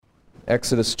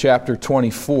Exodus chapter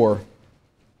 24.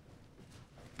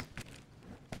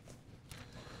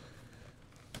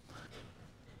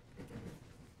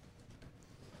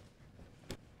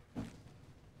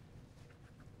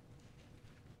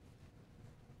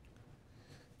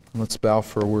 Let's bow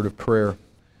for a word of prayer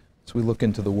as we look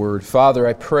into the Word. Father,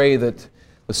 I pray that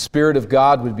the Spirit of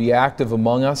God would be active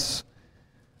among us,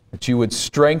 that you would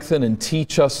strengthen and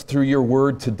teach us through your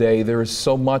Word today. There is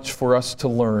so much for us to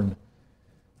learn.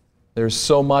 There's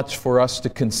so much for us to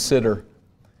consider.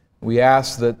 We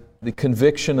ask that the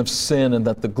conviction of sin and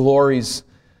that the glories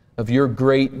of your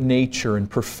great nature and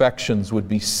perfections would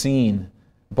be seen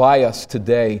by us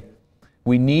today.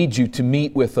 We need you to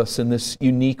meet with us in this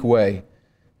unique way.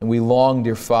 And we long,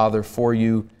 dear Father, for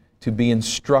you to be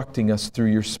instructing us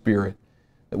through your Spirit,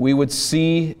 that we would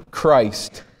see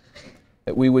Christ,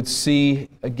 that we would see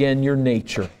again your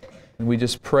nature. And we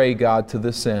just pray, God, to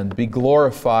this end, be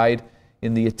glorified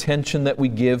in the attention that we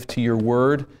give to your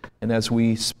word. And as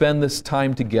we spend this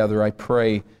time together, I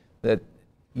pray that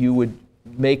you would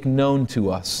make known to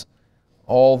us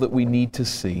all that we need to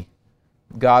see.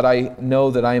 God, I know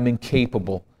that I am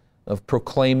incapable of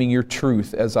proclaiming your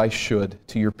truth as I should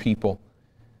to your people.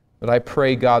 But I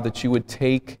pray, God, that you would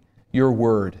take your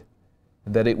word,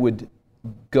 that it would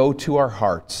go to our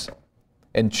hearts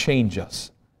and change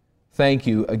us. Thank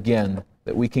you again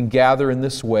that we can gather in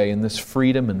this way, in this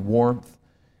freedom and warmth.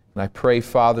 And I pray,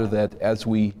 Father, that as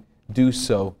we do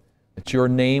so, that your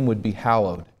name would be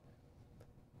hallowed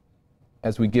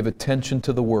as we give attention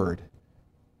to the Word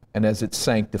and as it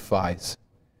sanctifies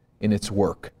in its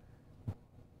work.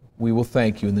 We will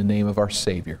thank you in the name of our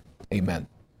Savior. Amen.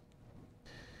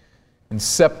 In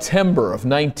September of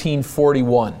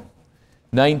 1941,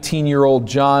 19-year-old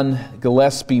John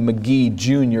Gillespie McGee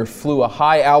Jr. flew a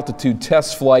high-altitude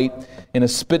test flight in a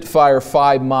Spitfire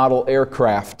 5 model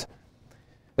aircraft.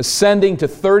 Ascending to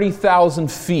 30,000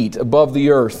 feet above the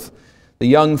earth, the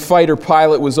young fighter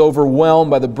pilot was overwhelmed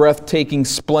by the breathtaking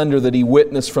splendor that he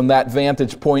witnessed from that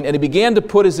vantage point, and he began to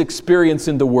put his experience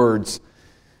into words.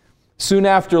 Soon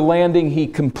after landing, he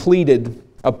completed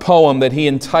a poem that he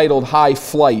entitled High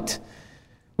Flight,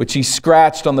 which he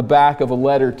scratched on the back of a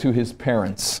letter to his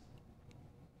parents.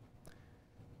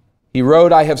 He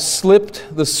wrote, "I have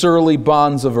slipped the surly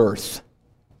bonds of earth,"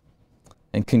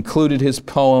 and concluded his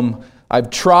poem, "I've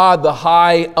trod the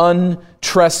high,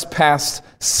 untrespassed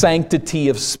sanctity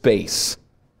of space,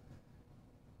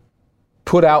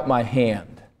 put out my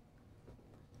hand,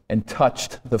 and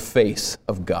touched the face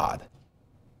of God."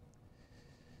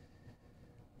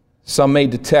 Some may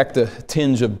detect a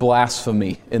tinge of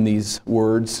blasphemy in these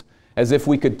words, as if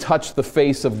we could touch the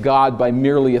face of God by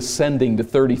merely ascending to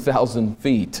 30,000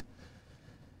 feet.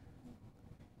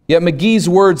 Yet McGee's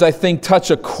words, I think,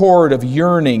 touch a chord of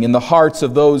yearning in the hearts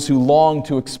of those who long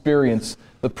to experience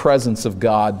the presence of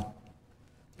God.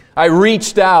 I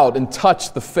reached out and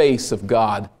touched the face of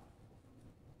God.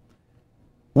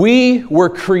 We were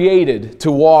created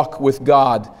to walk with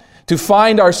God, to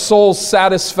find our soul's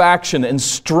satisfaction and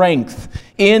strength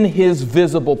in His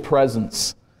visible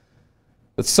presence.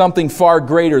 But something far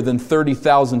greater than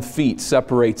 30,000 feet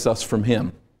separates us from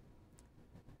Him.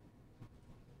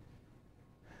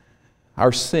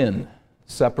 Our sin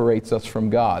separates us from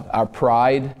God. Our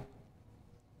pride,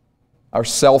 our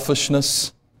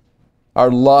selfishness,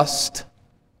 our lust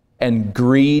and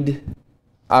greed,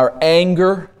 our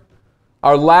anger,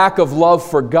 our lack of love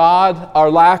for God, our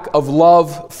lack of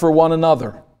love for one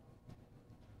another.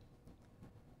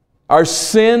 Our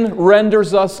sin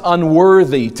renders us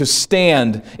unworthy to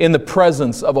stand in the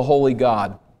presence of a holy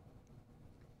God.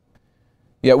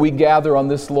 Yet we gather on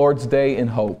this Lord's Day in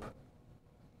hope.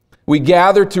 We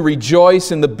gather to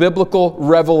rejoice in the biblical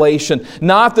revelation,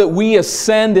 not that we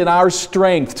ascend in our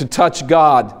strength to touch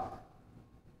God,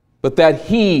 but that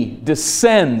He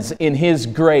descends in His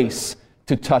grace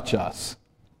to touch us.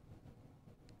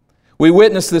 We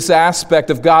witness this aspect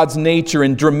of God's nature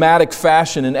in dramatic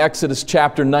fashion in Exodus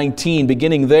chapter 19.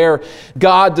 Beginning there,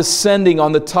 God descending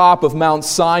on the top of Mount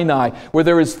Sinai, where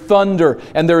there is thunder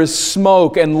and there is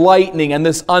smoke and lightning and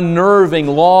this unnerving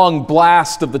long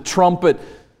blast of the trumpet.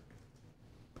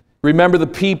 Remember, the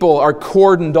people are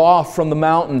cordoned off from the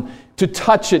mountain. To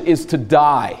touch it is to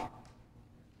die.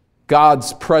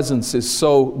 God's presence is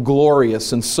so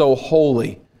glorious and so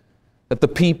holy that the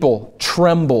people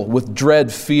tremble with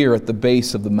dread fear at the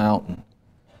base of the mountain.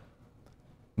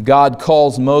 God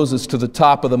calls Moses to the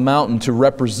top of the mountain to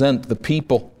represent the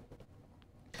people.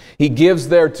 He gives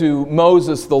there to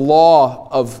Moses the law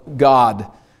of God,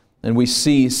 And we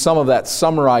see some of that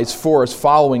summarized for us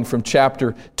following from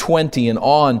chapter 20 and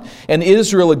on. And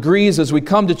Israel agrees as we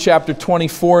come to chapter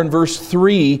 24 and verse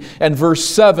 3 and verse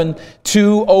 7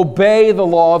 to obey the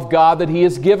law of God that He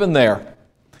has given there.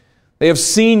 They have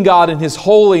seen God in His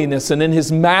holiness and in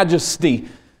His majesty.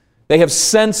 They have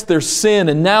sensed their sin,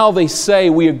 and now they say,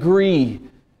 we agree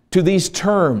to these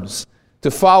terms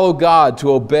to follow God,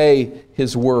 to obey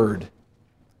His word.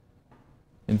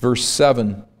 In verse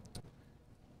 7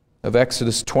 of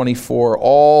Exodus 24,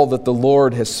 all that the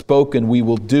Lord has spoken we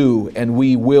will do, and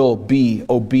we will be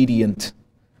obedient.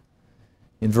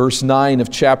 In verse 9 of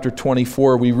chapter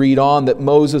 24, we read on that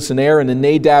Moses and Aaron and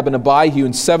Nadab and Abihu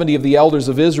and 70 of the elders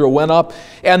of Israel went up,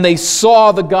 and they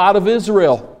saw the God of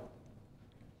Israel.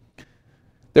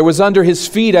 There was under his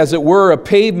feet, as it were, a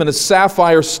pavement of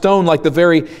sapphire stone like the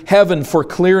very heaven for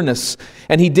clearness.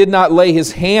 And he did not lay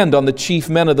his hand on the chief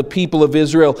men of the people of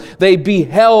Israel. They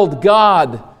beheld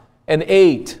God and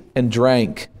ate and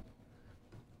drank.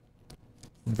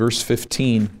 Verse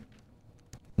 15,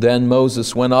 then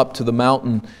Moses went up to the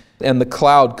mountain, and the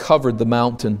cloud covered the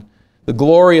mountain. The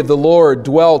glory of the Lord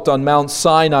dwelt on Mount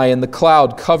Sinai, and the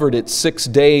cloud covered it 6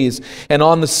 days. And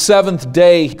on the 7th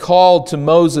day He called to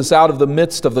Moses out of the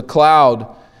midst of the cloud.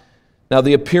 Now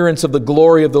the appearance of the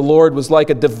glory of the Lord was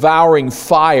like a devouring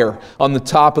fire on the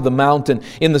top of the mountain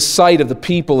in the sight of the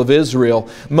people of Israel.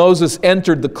 Moses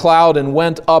entered the cloud and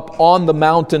went up on the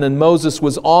mountain, and Moses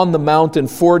was on the mountain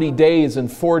 40 days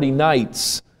and 40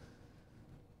 nights.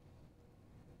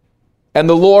 And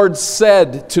the Lord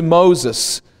said to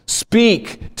Moses,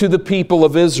 speak to the people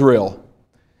of Israel,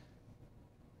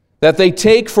 that they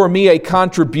take for me a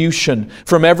contribution.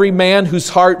 From every man whose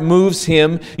heart moves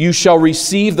him, you shall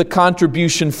receive the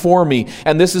contribution for me.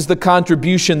 And this is the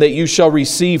contribution that you shall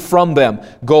receive from them: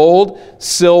 gold,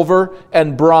 silver,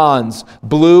 and bronze,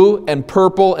 blue and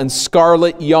purple and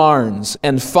scarlet yarns,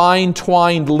 and fine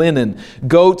twined linen,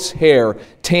 goat's hair,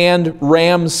 tanned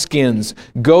ram skins,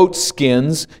 goat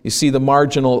skins. You see the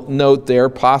marginal note there,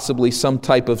 possibly some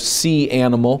type of sea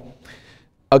animal.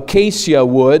 Acacia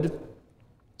wood,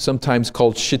 sometimes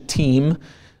called shittim,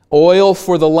 oil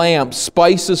for the lamp,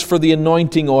 spices for the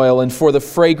anointing oil and for the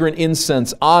fragrant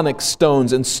incense, onyx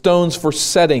stones and stones for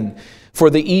setting, for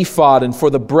the ephod and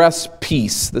for the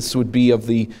breastpiece. This would be of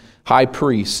the high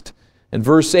priest. And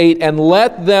verse 8, and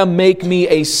let them make me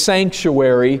a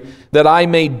sanctuary that I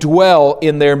may dwell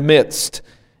in their midst,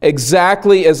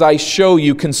 exactly as I show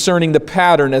you concerning the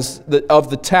pattern of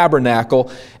the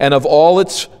tabernacle and of all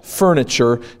its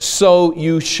furniture, so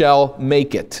you shall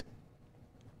make it.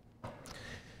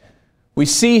 We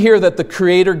see here that the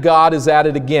Creator God is at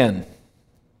it again.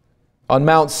 On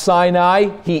Mount Sinai,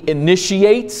 He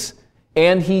initiates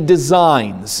and He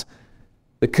designs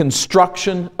the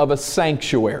construction of a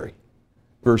sanctuary.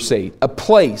 Verse 8, a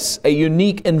place, a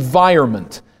unique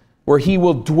environment where He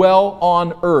will dwell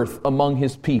on earth among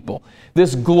His people.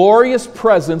 This glorious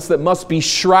presence that must be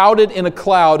shrouded in a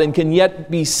cloud and can yet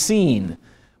be seen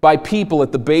by people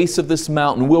at the base of this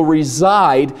mountain will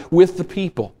reside with the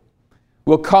people,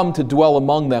 will come to dwell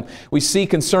among them. We see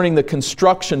concerning the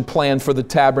construction plan for the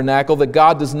tabernacle that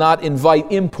God does not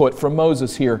invite input from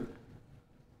Moses here.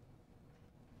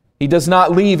 He does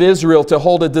not leave Israel to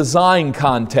hold a design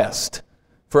contest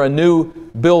for a new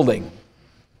building.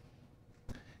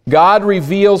 God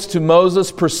reveals to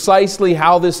Moses precisely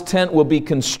how this tent will be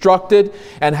constructed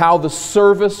and how the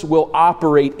service will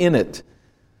operate in it.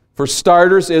 For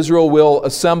starters, Israel will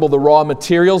assemble the raw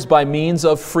materials by means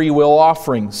of free will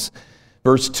offerings.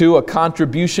 Verse 2, a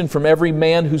contribution from every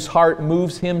man whose heart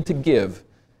moves him to give.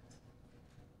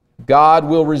 God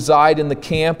will reside in the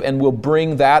camp and will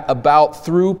bring that about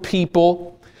through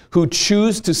people who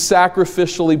choose to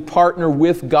sacrificially partner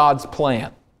with God's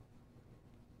plan.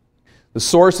 The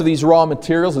source of these raw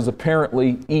materials is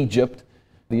apparently Egypt,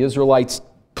 the Israelites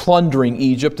plundering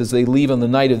Egypt as they leave on the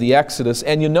night of the Exodus.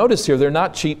 And you notice here, they're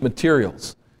not cheap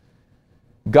materials.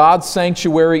 God's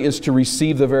sanctuary is to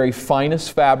receive the very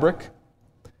finest fabric,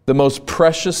 the most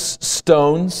precious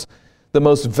stones, the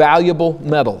most valuable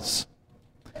metals.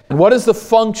 And what is the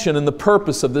function and the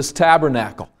purpose of this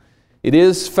tabernacle? It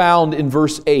is found in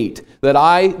verse 8, that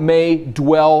I may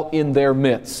dwell in their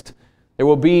midst. There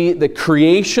will be the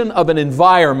creation of an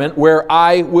environment where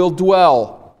I will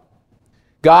dwell.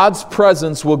 God's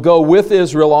presence will go with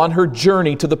Israel on her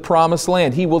journey to the promised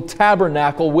land. He will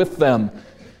tabernacle with them.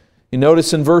 You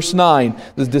notice in verse 9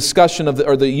 the discussion of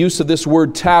the use of this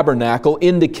word tabernacle,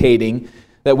 indicating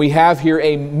that we have here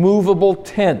a movable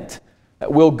tent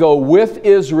that will go with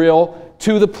Israel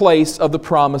to the place of the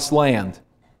promised land.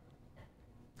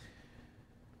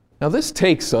 Now this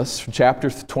takes us from chapter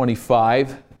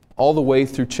 25 all the way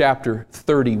through chapter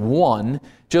 31,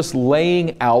 just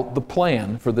laying out the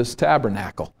plan for this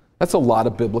tabernacle. That's a lot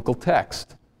of biblical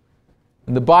text.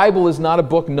 And the Bible is not a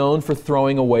book known for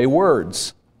throwing away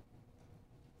words.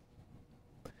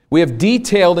 We have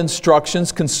detailed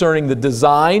instructions concerning the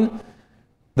design,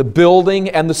 the building,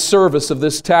 and the service of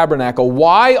this tabernacle.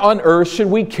 Why on earth should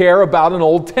we care about an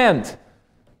old tent?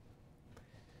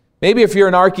 Maybe if you're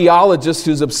an archaeologist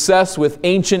who's obsessed with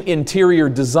ancient interior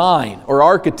design or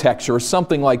architecture or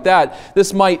something like that,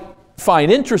 this might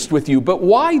find interest with you. But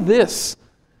why this?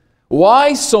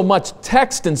 Why so much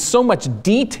text and so much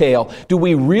detail? Do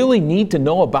we really need to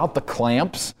know about the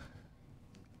clamps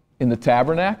in the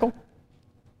tabernacle?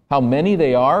 How many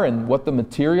they are and what the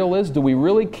material is? Do we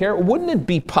really care? Wouldn't it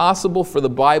be possible for the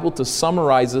Bible to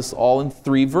summarize this all in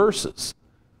 3 verses?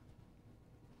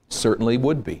 Certainly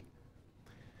would be.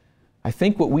 I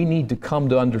think what we need to come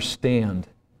to understand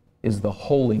is the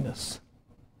holiness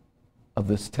of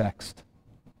this text.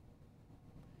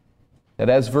 That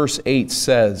as verse 8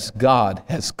 says, God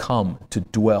has come to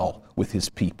dwell with His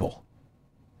people.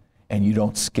 And you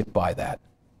don't skip by that.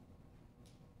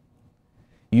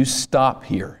 You stop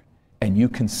here and you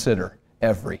consider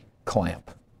every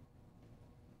clamp.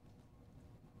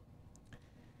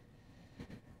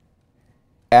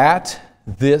 At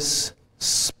this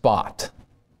spot,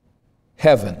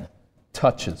 heaven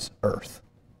touches earth.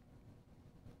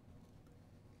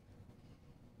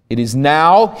 It is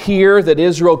now here that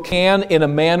Israel can, in a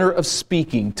manner of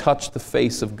speaking, touch the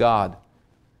face of God.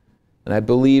 And I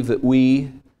believe that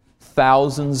we,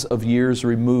 thousands of years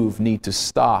removed, need to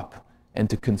stop and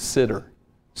to consider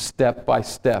step by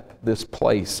step this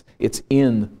place. It's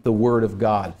in the Word of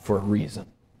God for a reason.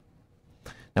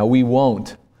 Now we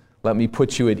won't, let me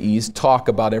put you at ease, talk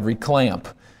about every clamp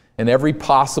and every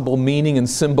possible meaning and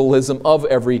symbolism of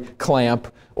every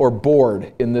clamp or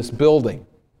board in this building.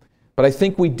 But I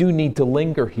think we do need to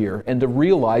linger here and to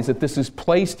realize that this is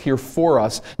placed here for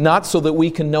us, not so that we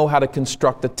can know how to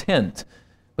construct a tent,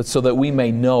 but so that we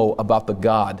may know about the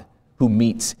God who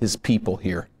meets His people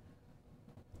here.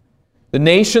 The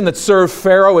nation that served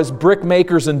Pharaoh as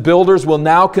brickmakers and builders will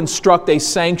now construct a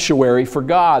sanctuary for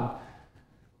God.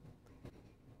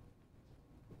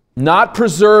 Not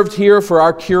preserved here for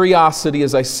our curiosity,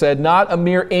 as I said, not a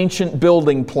mere ancient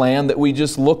building plan that we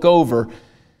just look over,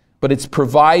 but it's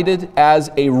provided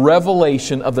as a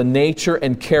revelation of the nature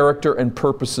and character and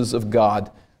purposes of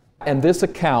God. And this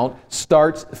account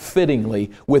starts fittingly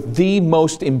with the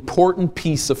most important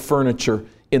piece of furniture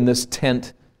in this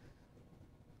tent.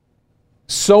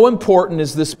 So important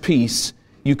is this piece,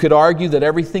 you could argue that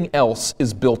everything else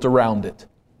is built around it.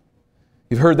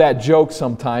 You've heard that joke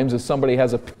sometimes if somebody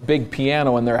has a big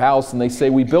piano in their house and they say,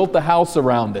 we built the house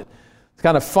around it. It's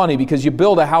kind of funny because you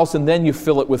build a house and then you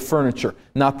fill it with furniture.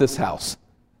 Not this house.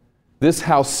 This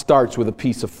house starts with a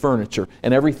piece of furniture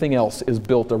and everything else is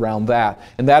built around that.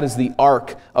 And that is the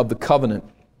Ark of the Covenant.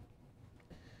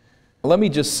 Let me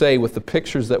just say, with the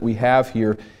pictures that we have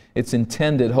here, it's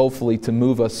intended, hopefully, to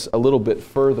move us a little bit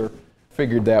further.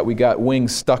 Figured that. We got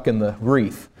wings stuck in the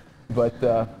wreath. But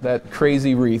that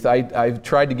crazy wreath, I've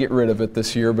tried to get rid of it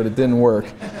this year, but it didn't work.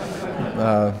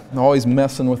 Always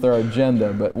messing with our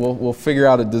agenda, but we'll figure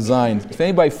out a design. If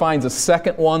anybody finds a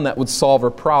second one, that would solve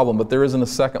our problem, but there isn't a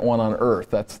second one on earth.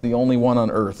 That's the only one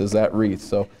on earth, is that wreath.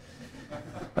 So,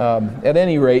 at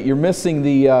any rate, you're missing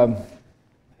the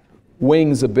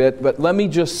wings a bit, but let me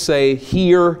just say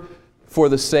here, for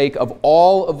the sake of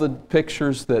all of the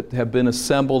pictures that have been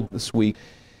assembled this week,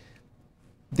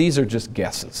 these are just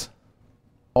guesses.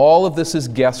 All of this is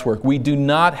guesswork. We do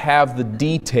not have the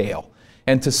detail.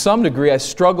 And to some degree, I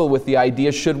struggle with the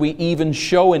idea, should we even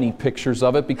show any pictures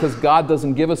of it, because God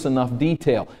doesn't give us enough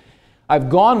detail. I've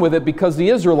gone with it because the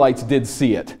Israelites did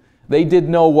see it. They did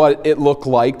know what it looked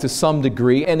like to some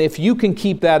degree. And if you can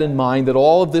keep that in mind, that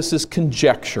all of this is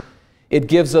conjecture, it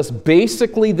gives us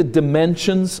basically the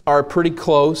dimensions are pretty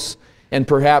close and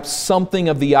perhaps something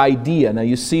of the idea. Now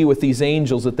you see with these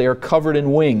angels that they are covered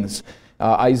in wings.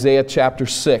 Isaiah chapter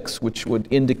 6, which would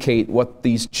indicate what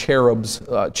these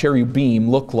cherubim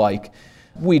look like.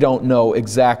 We don't know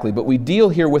exactly, but we deal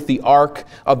here with the Ark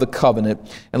of the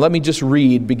Covenant. And let me just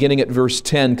read, beginning at verse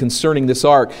 10, concerning this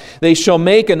Ark. They shall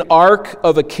make an ark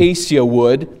of acacia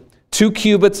wood. 2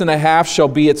 cubits and a half shall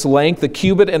be its length, 1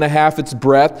 cubit and a half its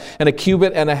breadth, and 1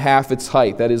 cubit and a half its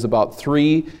height. That is about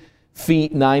 3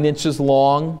 feet 9 inches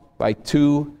long by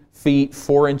 2 feet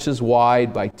 4 inches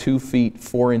wide by 2 feet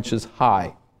 4 inches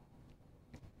high.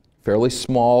 Fairly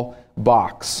small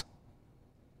box.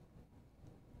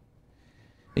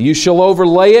 You shall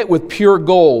overlay it with pure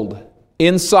gold.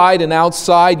 Inside and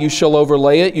outside you shall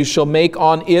overlay it. You shall make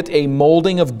on it a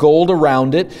molding of gold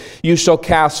around it. You shall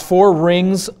cast 4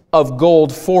 rings of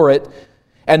gold for it,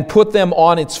 and put them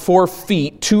on its 4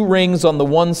 feet, 2 rings on the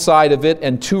one side of it,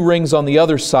 and 2 rings on the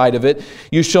other side of it.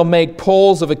 You shall make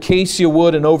poles of acacia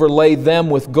wood, and overlay them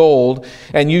with gold.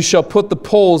 And you shall put the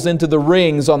poles into the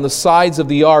rings on the sides of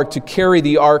the ark, to carry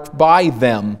the ark by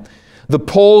them. The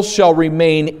poles shall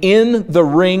remain in the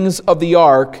rings of the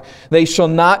ark. They shall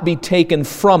not be taken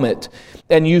from it.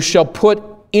 And you shall put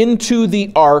into the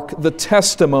ark the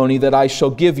testimony that I shall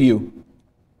give you.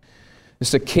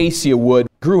 This acacia wood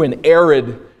grew in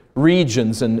arid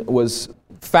regions and was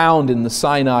found in the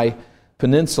Sinai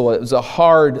Peninsula. It was a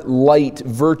hard, light,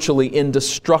 virtually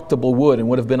indestructible wood, and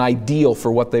would have been ideal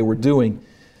for what they were doing.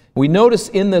 We notice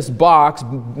in this box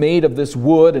made of this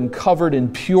wood and covered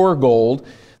in pure gold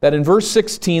that in verse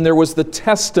 16 there was the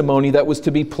testimony that was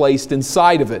to be placed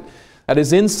inside of it. That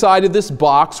is, inside of this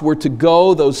box were to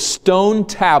go those stone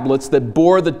tablets that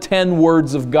bore the 10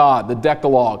 words of God, the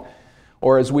Decalogue,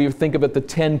 or as we think of it, the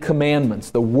 10 Commandments,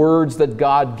 the words that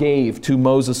God gave to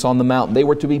Moses on the mountain. They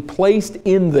were to be placed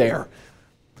in there,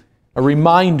 a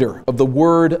reminder of the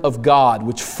Word of God,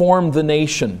 which formed the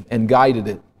nation and guided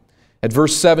it. At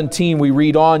verse 17 we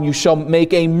read on, you shall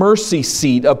make a mercy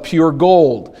seat of pure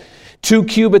gold. 2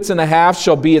 cubits and a half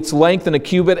shall be its length, and 1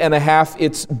 cubit and a half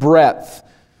its breadth.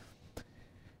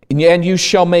 And you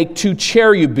shall make 2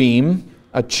 cherubim,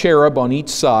 a cherub on each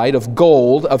side, of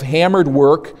gold, of hammered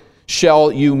work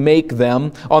shall you make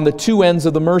them, on the 2 ends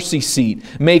of the mercy seat.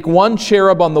 Make 1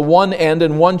 cherub on the one end,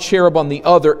 and 1 cherub on the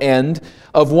other end.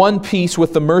 Of one piece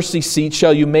with the mercy seat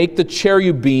shall you make the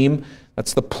cherubim,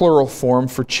 that's the plural form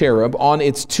for cherub, on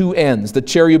its 2 ends. The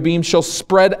cherubim shall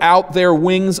spread out their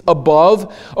wings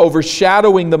above,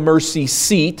 overshadowing the mercy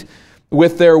seat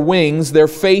with their wings, their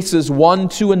faces one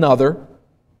to another.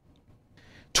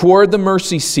 Toward the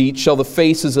mercy seat shall the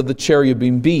faces of the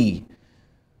cherubim be.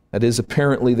 That is,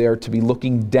 apparently they are to be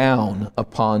looking down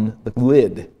upon the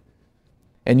lid.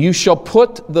 And you shall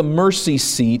put the mercy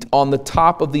seat on the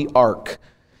top of the ark.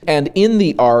 And in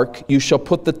the ark you shall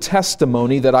put the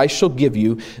testimony that I shall give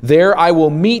you. There I will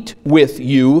meet with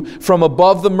you from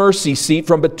above the mercy seat,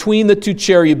 from between the 2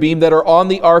 cherubim that are on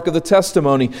the ark of the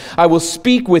testimony. I will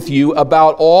speak with you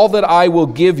about all that I will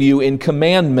give you in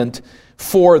commandment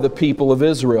for the people of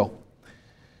Israel.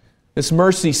 This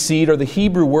mercy seat, or the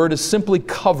Hebrew word, is simply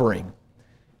covering.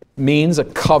 It means a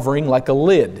covering like a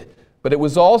lid. But it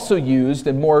was also used,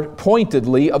 and more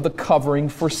pointedly, of the covering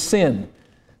for sin.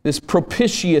 This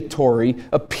propitiatory,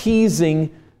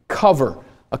 appeasing cover,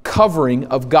 a covering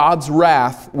of God's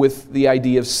wrath with the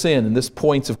idea of sin. And this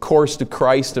points, of course, to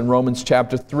Christ in Romans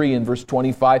chapter 3 and verse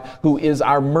 25, who is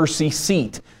our mercy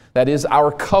seat. That is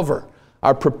our cover,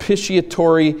 our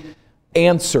propitiatory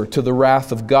answer to the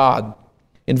wrath of God.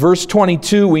 In verse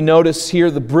 22, we notice here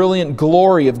the brilliant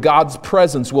glory of God's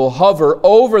presence will hover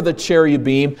over the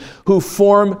cherubim who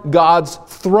form God's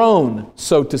throne,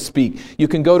 so to speak. You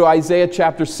can go to Isaiah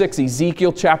chapter 6,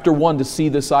 Ezekiel chapter 1 to see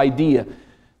this idea.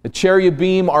 The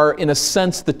cherubim are, in a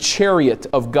sense, the chariot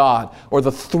of God, or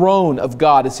the throne of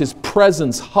God, as His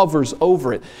presence hovers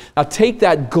over it. Now take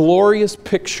that glorious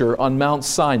picture on Mount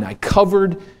Sinai,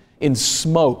 covered in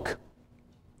smoke,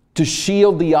 to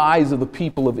shield the eyes of the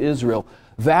people of Israel.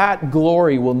 That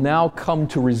glory will now come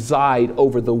to reside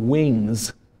over the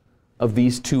wings of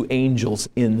these 2 angels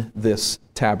in this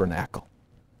tabernacle.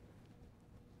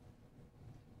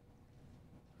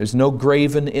 There's no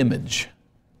graven image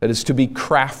that is to be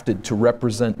crafted to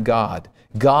represent God.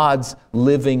 God's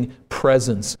living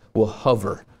presence will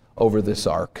hover over this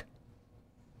ark.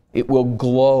 It will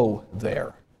glow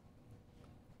there.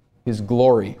 His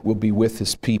glory will be with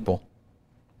His people.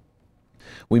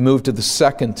 We move to the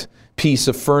second piece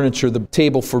of furniture, the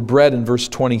table for bread in verse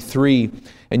 23.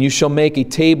 And you shall make a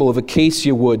table of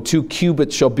acacia wood. 2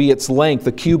 cubits shall be its length,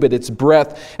 1 cubit its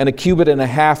breadth, and 1.5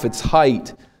 cubits its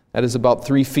height. That is about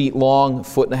 3 feet long,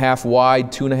 1.5 feet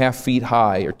wide, 2.5 feet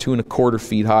high, or 2.25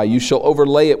 feet high. You shall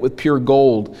overlay it with pure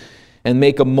gold, and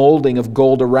make a molding of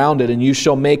gold around it. And you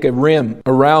shall make a rim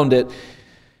around it,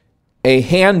 a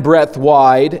handbreadth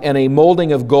wide, and a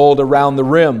molding of gold around the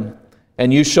rim.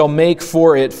 And you shall make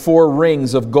for it 4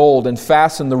 rings of gold, and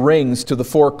fasten the rings to the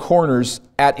 4 corners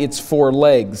at its 4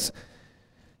 legs.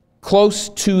 Close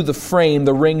to the frame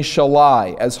the rings shall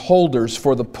lie, as holders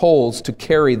for the poles to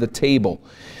carry the table.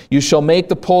 You shall make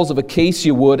the poles of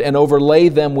acacia wood, and overlay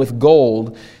them with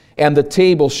gold, and the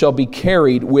table shall be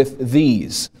carried with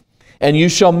these. And you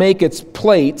shall make its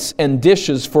plates and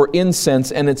dishes for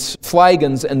incense, and its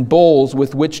flagons and bowls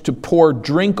with which to pour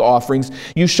drink offerings.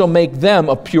 You shall make them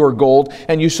of pure gold,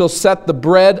 and you shall set the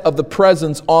bread of the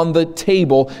presence on the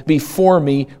table before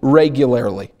me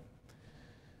regularly.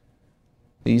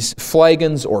 These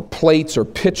flagons or plates or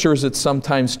pitchers, it's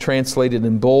sometimes translated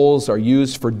in bowls, are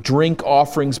used for drink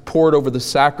offerings poured over the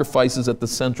sacrifices at the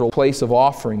central place of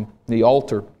offering, the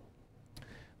altar.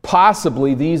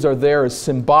 Possibly these are there as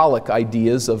symbolic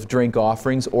ideas of drink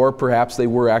offerings, or perhaps they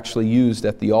were actually used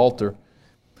at the altar.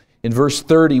 In verse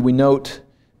 30, we note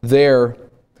there,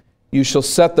 you shall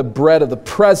set the bread of the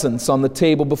presence on the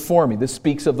table before me. This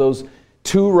speaks of those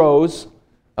 2 rows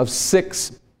of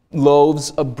 6 loaves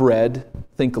of bread.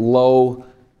 Think low,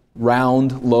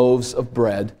 round loaves of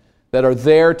bread that are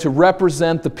there to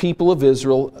represent the people of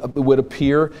Israel, it would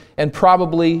appear, and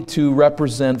probably to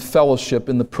represent fellowship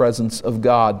in the presence of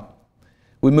God.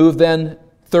 We move then,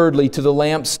 thirdly, to the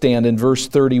lampstand in verse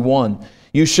 31.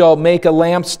 You shall make a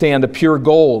lampstand of pure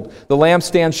gold. The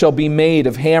lampstand shall be made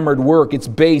of hammered work, its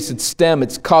base, its stem,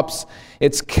 its cups,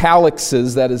 its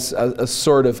calyxes, that is a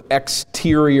sort of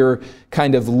exterior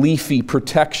kind of leafy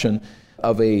protection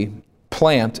of a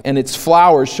plant, and its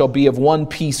flowers shall be of one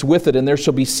piece with it, and there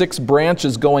shall be 6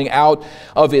 branches going out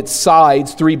of its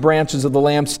sides, 3 branches of the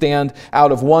lampstand out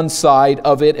of one side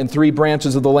of it, and 3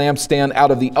 branches of the lampstand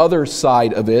out of the other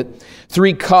side of it.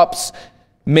 3 cups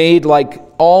made like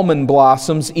almond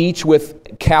blossoms, each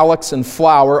with calyx and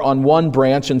flower on one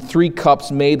branch, and 3 cups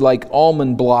made like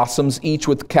almond blossoms, each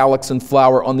with calyx and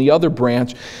flower on the other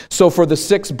branch. So for the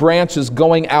 6 branches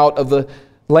going out of the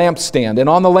lampstand. And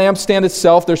on the lampstand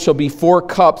itself there shall be 4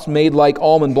 cups made like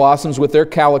almond blossoms with their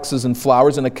calyxes and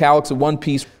flowers, and a calyx of one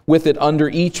piece with it under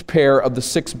each pair of the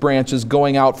 6 branches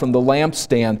going out from the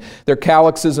lampstand. Their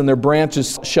calyxes and their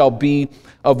branches shall be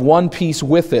of one piece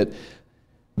with it,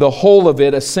 the whole of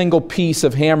it a single piece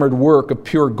of hammered work of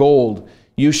pure gold.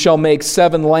 You shall make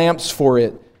 7 lamps for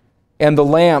it, and the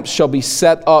lamps shall be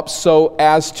set up so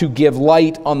as to give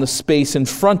light on the space in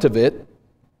front of it.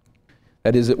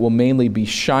 That is, it will mainly be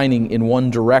shining in one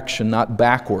direction, not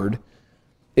backward.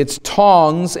 Its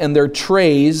tongs and their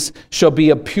trays shall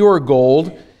be of pure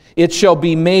gold. It shall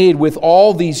be made with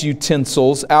all these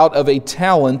utensils out of a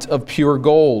talent of pure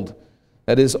gold.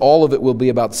 That is, all of it will be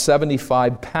about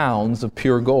 75 pounds of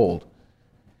pure gold.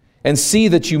 And see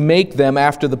that you make them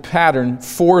after the pattern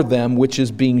for them which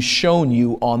is being shown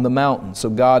you on the mountain. So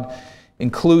God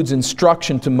includes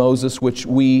instruction to Moses which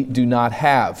we do not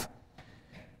have.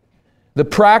 The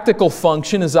practical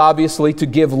function is obviously to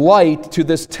give light to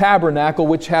this tabernacle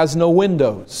which has no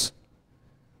windows.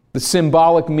 The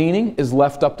symbolic meaning is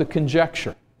left up to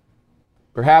conjecture.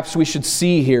 Perhaps we should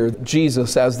see here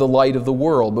Jesus as the light of the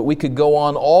world, but we could go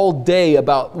on all day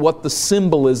about what the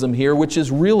symbolism here, which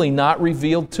is really not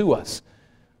revealed to us.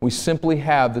 We simply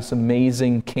have this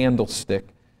amazing candlestick.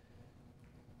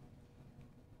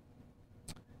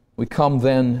 We come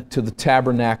then to the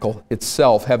tabernacle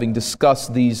itself, having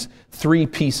discussed these 3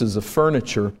 pieces of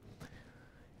furniture.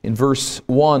 In verse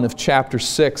 1 of chapter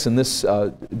 6, in this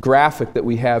graphic that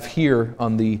we have here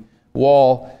on the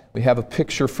wall, we have a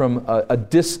picture from a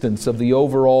distance of the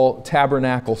overall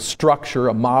tabernacle structure,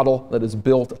 a model that is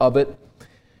built of it.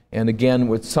 And again,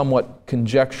 with somewhat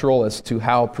conjectural as to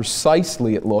how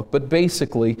precisely it looked, but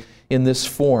basically in this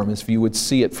form, as you would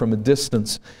see it from a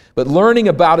distance. But learning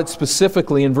about it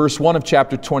specifically in verse 1 of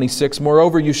chapter 26,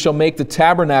 moreover, you shall make the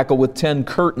tabernacle with 10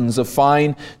 curtains of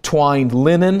fine twined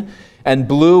linen, and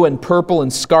blue and purple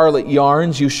and scarlet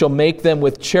yarns. You shall make them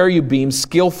with cherubim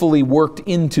skillfully worked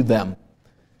into them.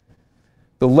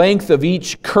 The length of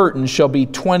each curtain shall be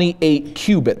 28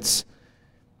 cubits,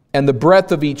 and the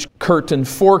breadth of each curtain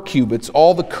 4 cubits.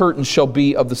 All the curtains shall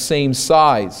be of the same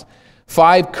size.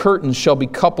 5 curtains shall be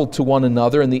coupled to one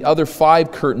another, and the other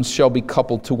 5 curtains shall be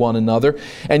coupled to one another.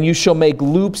 And you shall make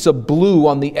loops of blue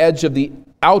on the edge of the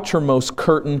outermost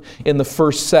curtain in the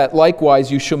first set.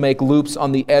 Likewise, you shall make loops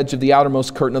on the edge of the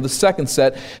outermost curtain of the second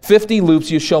set. 50 loops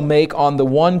you shall make on the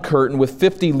one curtain. With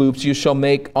 50 loops you shall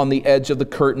make on the edge of the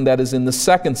curtain that is in the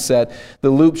second set. The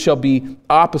loops shall be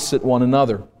opposite one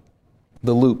another,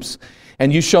 the loops.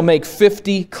 And you shall make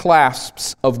 50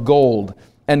 clasps of gold,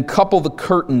 and couple the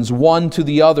curtains one to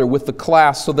the other with the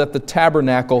clasps, so that the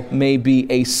tabernacle may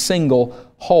be a single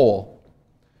whole.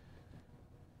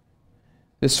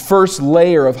 This first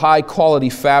layer of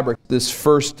high-quality fabric, this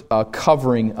first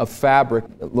covering of fabric,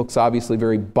 it looks obviously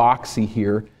very boxy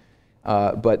here,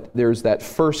 but there's that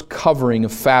first covering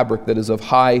of fabric that is of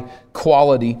high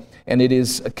quality, and it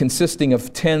is consisting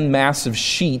of 10 massive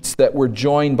sheets that were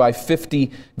joined by 50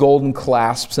 golden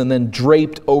clasps and then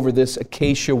draped over this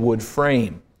acacia wood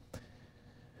frame.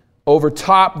 Over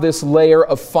top this layer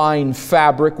of fine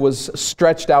fabric was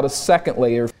stretched out a second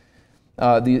layer.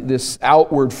 This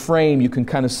outward frame, you can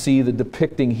kind of see the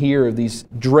depicting here of these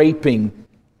draping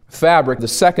fabric, the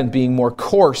second being more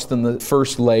coarse than the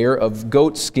first layer of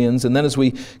goat skins. And then as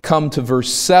we come to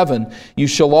verse 7, you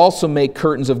shall also make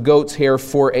curtains of goat's hair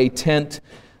for a tent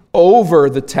over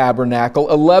the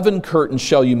tabernacle. 11 curtains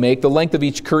shall you make. The length of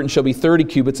each curtain shall be 30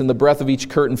 cubits, and the breadth of each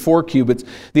curtain 4 cubits.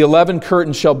 The 11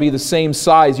 curtains shall be the same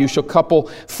size. You shall couple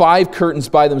 5 curtains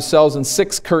by themselves and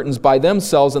 6 curtains by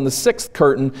themselves, and the 6th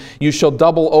curtain you shall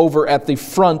double over at the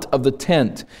front of the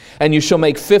tent. And you shall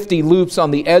make 50 loops on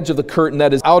the edge of the curtain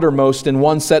that is outermost in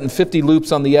one set, and 50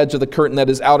 loops on the edge of the curtain that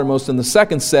is outermost in the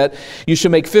second set. You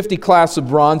shall make 50 clasps of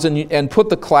bronze, and put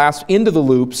the clasp into the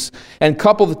loops, and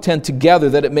couple the tent together,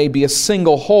 that it may be a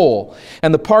single whole.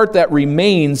 And the part that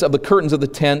remains of the curtains of the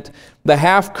tent, the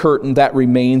half curtain that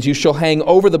remains, you shall hang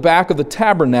over the back of the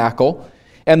tabernacle,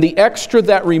 and the extra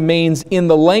that remains in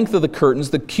the length of the curtains,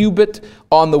 the cubit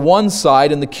on the one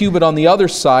side and the cubit on the other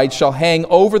side, shall hang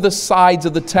over the sides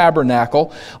of the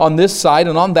tabernacle, on this side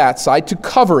and on that side, to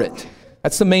cover it.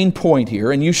 That's the main point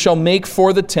here. And you shall make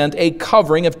for the tent a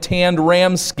covering of tanned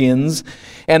ram skins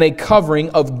and a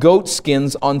covering of goat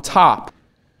skins on top.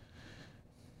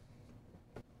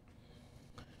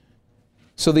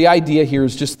 So the idea here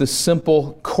is just this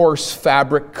simple, coarse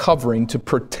fabric covering to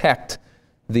protect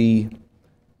the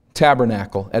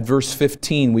tabernacle. At verse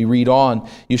 15, we read on,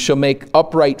 you shall make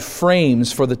upright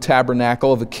frames for the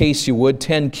tabernacle of acacia wood.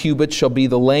 10 cubits shall be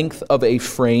the length of a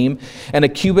frame, and a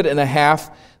cubit and a half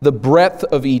the breadth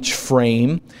of each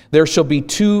frame. There shall be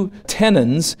 2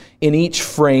 tenons in each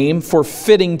frame for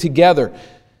fitting together.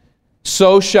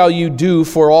 So shall you do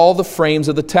for all the frames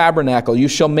of the tabernacle. You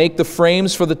shall make the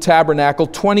frames for the tabernacle,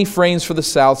 20 frames for the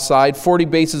south side, 40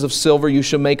 bases of silver you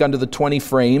shall make under the 20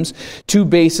 frames, 2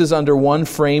 bases under one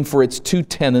frame for its 2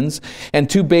 tenons, and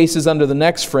 2 bases under the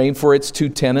next frame for its 2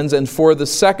 tenons, and for the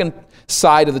second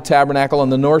side of the tabernacle on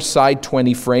the north side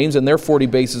 20 frames, and their 40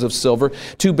 bases of silver,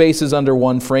 2 bases under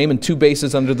one frame, and 2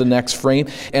 bases under the next frame.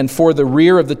 And for the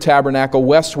rear of the tabernacle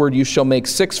westward you shall make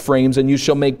 6 frames, and you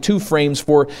shall make 2 frames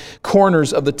for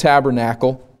corners of the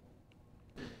tabernacle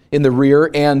in the rear,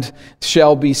 and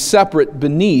shall be separate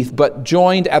beneath, but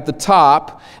joined at the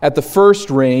top at the first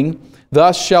ring.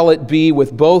 Thus shall it be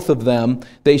with both of them.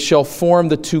 They shall form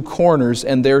the 2 corners,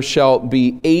 and there shall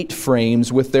be 8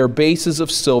 frames with their bases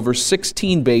of silver,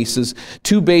 16 bases,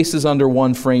 2 bases under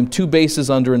one frame, 2 bases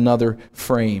under another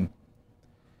frame.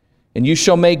 And you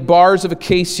shall make bars of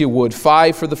acacia wood,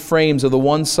 5 for the frames of the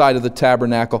one side of the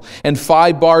tabernacle, and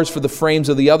 5 bars for the frames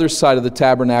of the other side of the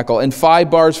tabernacle, and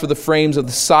 5 bars for the frames of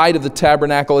the side of the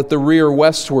tabernacle at the rear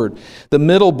westward. The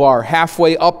middle bar,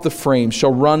 halfway up the frame,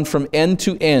 shall run from end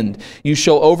to end. You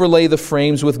shall overlay the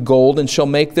frames with gold, and shall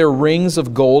make their rings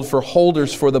of gold for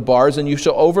holders for the bars, and you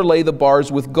shall overlay the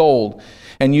bars with gold.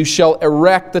 And you shall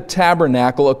erect the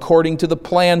tabernacle according to the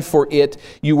plan for it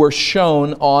you were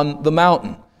shown on the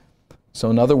mountain. So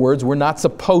in other words, we're not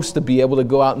supposed to be able to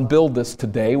go out and build this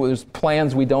today. There's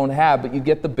plans we don't have, but you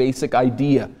get the basic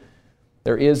idea.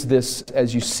 There is this,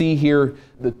 as you see here,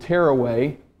 the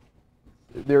tearaway,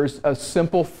 there's a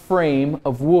simple frame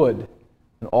of wood,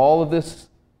 and all of this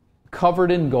covered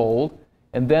in gold,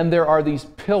 and then there are these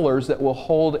pillars that will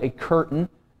hold a curtain,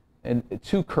 and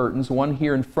 2 curtains, one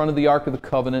here in front of the Ark of the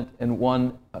Covenant, and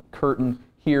one curtain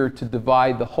here to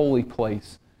divide the holy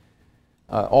place.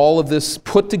 All of this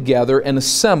put together and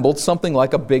assembled, something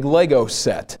like a big Lego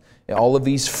set. All of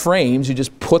these frames, you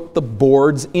just put the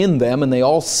boards in them, and they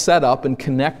all set up and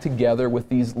connect together with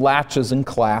these latches and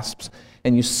clasps,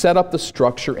 and you set up the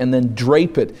structure and then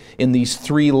drape it in these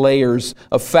 3 layers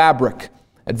of fabric.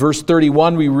 At verse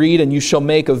 31 we read, and you shall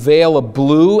make a veil of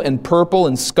blue and purple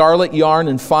and scarlet yarn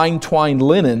and fine twined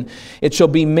linen. It shall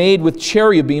be made with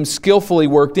cherubim skillfully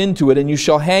worked into it, and you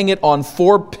shall hang it on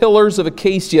 4 pillars of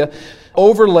acacia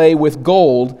overlay with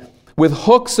gold, with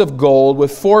hooks of gold,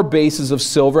 with 4 bases of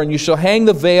silver. And you shall hang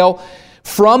the veil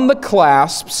from the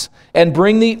clasps, and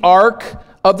bring the ark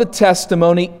of the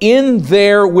testimony in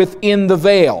there within the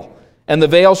veil. And the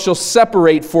veil shall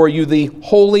separate for you the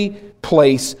holy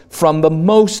place from the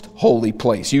most holy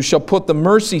place. You shall put the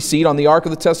mercy seat on the ark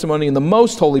of the testimony in the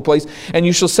most holy place, and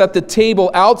you shall set the table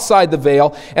outside the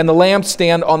veil, and the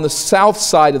lampstand on the south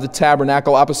side of the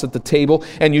tabernacle opposite the table,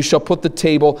 and you shall put the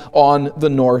table on the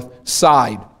north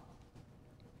side.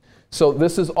 So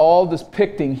this is all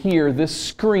depicting here, this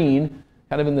screen,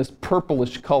 kind of in this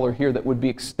purplish color here, that would be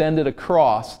extended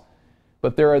across.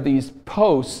 But there are these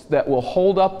posts that will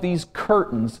hold up these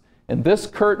curtains, and this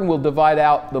curtain will divide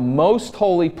out the most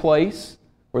holy place,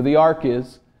 where the ark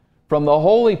is, from the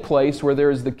holy place where there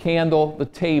is the candle, the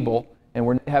table, and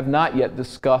we have not yet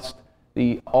discussed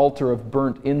the altar of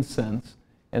burnt incense,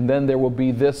 and then there will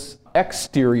be this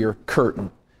exterior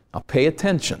curtain. Now pay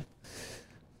attention.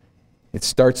 It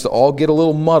starts to all get a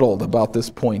little muddled about this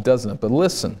point, doesn't it? But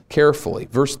listen carefully.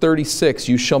 Verse 36,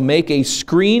 you shall make a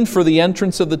screen for the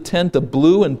entrance of the tent of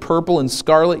blue and purple and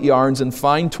scarlet yarns and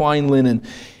fine twined linen,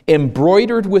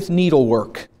 embroidered with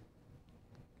needlework.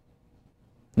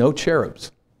 No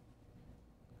cherubs.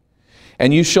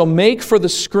 And you shall make for the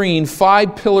screen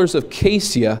 5 pillars of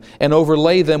cassia and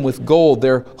overlay them with gold.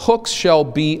 Their hooks shall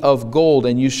be of gold,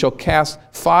 and you shall cast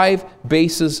 5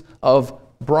 bases of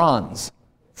bronze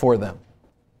for them.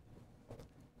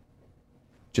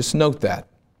 Just note that.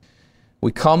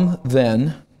 We come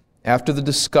then, after the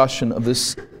discussion of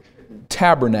this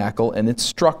tabernacle and its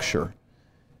structure,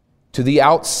 to the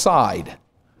outside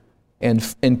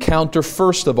and encounter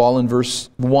first of all in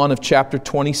verse 1 of chapter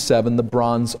 27 the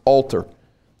bronze altar.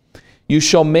 You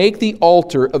shall make the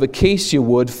altar of acacia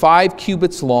wood 5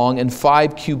 cubits long and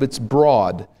 5 cubits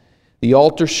broad. The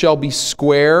altar shall be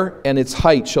square, and its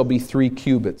height shall be 3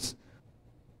 cubits.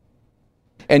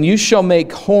 And you shall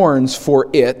make horns for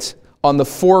it on the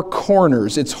 4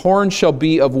 corners. Its horn shall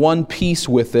be of one piece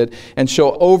with it, and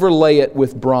shall overlay it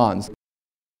with bronze.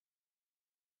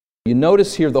 You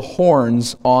notice here the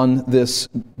horns on this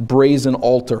brazen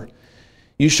altar.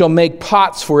 You shall make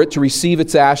pots for it to receive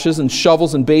its ashes, and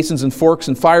shovels and basins and forks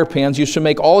and fire pans. You shall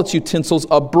make all its utensils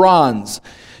of bronze.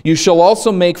 You shall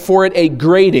also make for it a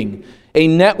grating, a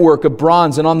network of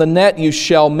bronze, and on the net you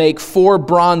shall make 4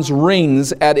 bronze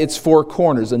rings at its 4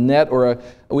 corners. A net, or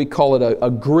we call it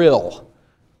a grill.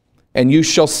 And you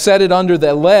shall set it under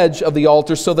the ledge of the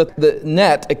altar so that the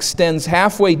net extends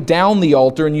halfway down the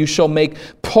altar, and you shall make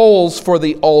poles for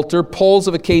the altar, poles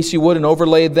of acacia wood, and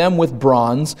overlay them with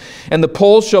bronze. And the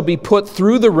poles shall be put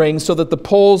through the ring so that the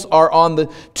poles are on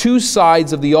the 2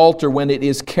 sides of the altar when it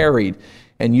is carried.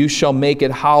 And you shall make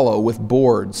it hollow with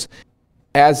boards.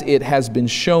 As it has been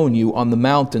shown you on the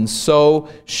mountain, so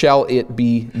shall it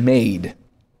be made.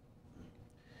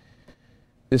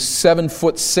 This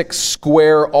 7'6"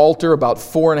 square altar, about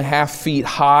 4.5 feet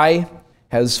high,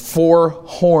 has 4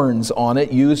 horns on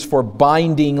it, used for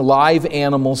binding live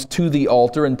animals to the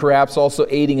altar, and perhaps also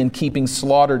aiding in keeping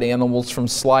slaughtered animals from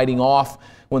sliding off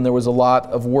when there was a lot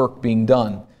of work being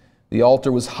done. The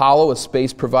altar was hollow, a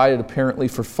space provided apparently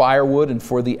for firewood and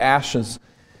for the ashes.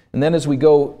 And then as we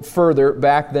go further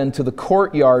back then to the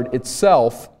courtyard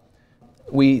itself,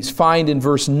 we find in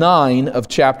verse 9 of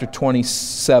chapter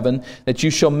 27 that you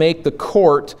shall make the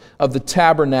court of the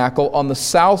tabernacle. On the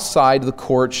south side of the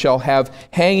court shall have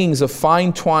hangings of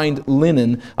fine twined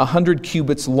linen 100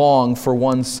 cubits long for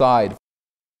one side.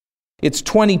 Its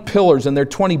 20 pillars and their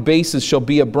 20 bases shall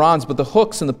be of bronze, but the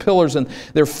hooks and the pillars and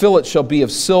their fillets shall be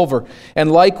of silver. And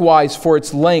likewise for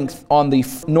its length on the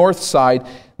north side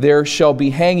there shall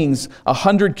be hangings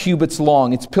 100 cubits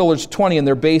long, its pillars 20 and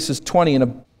their bases 20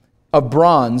 and of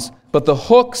bronze, but the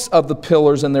hooks of the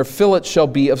pillars and their fillets shall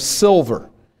be of silver.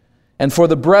 And for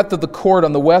the breadth of the court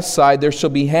on the west side there shall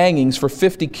be hangings for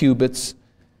 50 cubits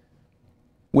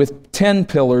with 10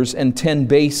 pillars and 10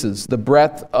 bases. The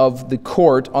breadth of the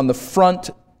court on the front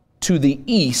to the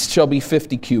east shall be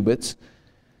 50 cubits.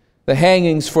 The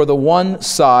hangings for the one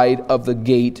side of the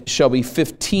gate shall be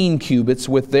 15 cubits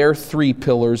with their 3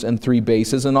 pillars and 3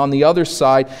 bases. And on the other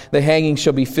side, the hangings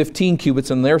shall be 15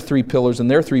 cubits and their 3 pillars and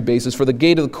their 3 bases. For the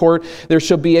gate of the court, there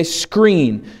shall be a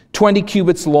screen 20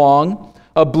 cubits long,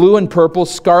 of blue and purple,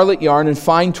 scarlet yarn, and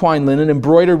fine twined linen,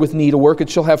 embroidered with needlework.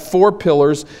 It shall have 4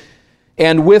 pillars,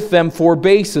 and with them 4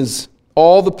 bases.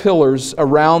 All the pillars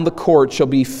around the court shall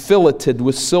be filleted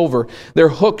with silver. Their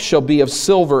hooks shall be of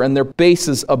silver, and their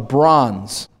bases of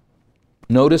bronze.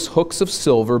 Notice hooks of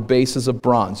silver, bases of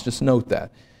bronze. Just note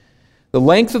that. The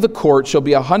length of the court shall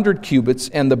be 100 cubits,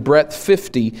 and the breadth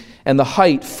 50, and the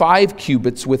height 5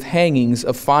 cubits, with hangings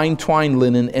of fine twined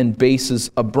linen and bases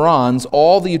of bronze.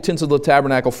 All the utensils of the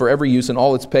tabernacle for every use, and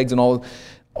all its pegs, and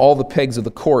all the pegs of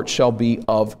the court shall be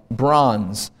of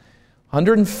bronze.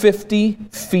 150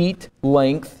 feet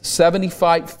length,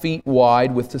 75 feet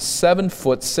wide, with a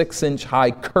 7'6"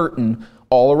 high curtain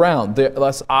all around,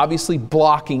 thus obviously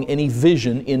blocking any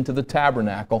vision into the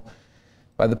tabernacle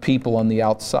by the people on the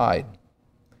outside.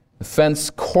 The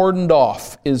fence cordoned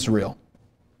off Israel.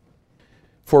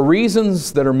 For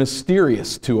reasons that are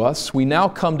mysterious to us, we now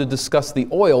come to discuss the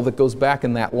oil that goes back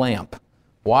in that lamp.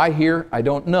 Why here? I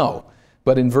don't know.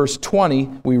 But in verse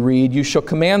 20 we read, "You shall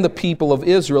command the people of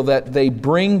Israel that they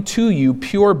bring to you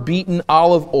pure beaten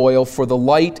olive oil for the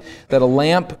light, that a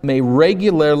lamp may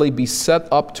regularly be set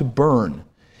up to burn.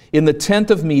 In the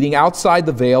tent of meeting outside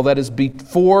the veil that is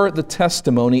before the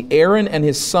testimony, Aaron and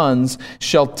his sons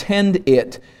shall tend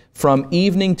it from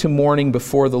evening to morning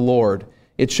before the Lord.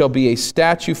 It shall be a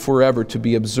statute forever to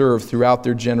be observed throughout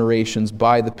their generations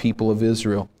by the people of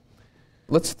Israel.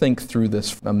 Let's think through this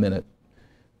for a minute.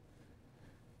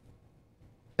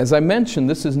 As I mentioned,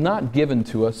 this is not given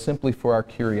to us simply for our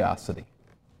curiosity.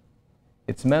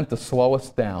 It's meant to slow us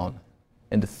down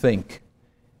and to think.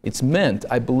 It's meant,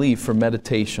 I believe, for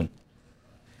meditation.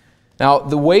 Now,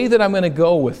 the way that I'm going to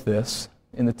go with this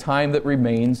in the time that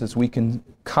remains as we can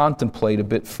contemplate a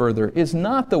bit further is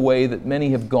not the way that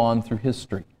many have gone through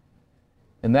history.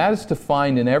 And that is to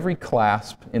find in every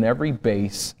clasp, in every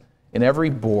base, in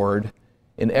every board,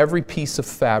 in every piece of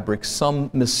fabric, some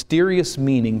mysterious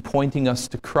meaning pointing us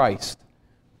to Christ.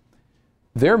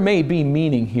 There may be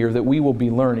meaning here that we will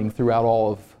be learning throughout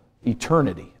all of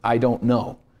eternity. I don't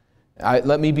know.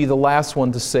 Let me be the last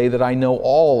one to say that I know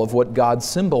all of what God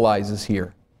symbolizes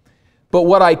here. But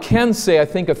what I can say, I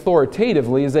think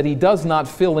authoritatively, is that He does not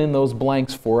fill in those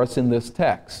blanks for us in this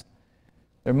text.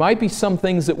 There might be some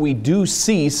things that we do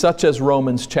see, such as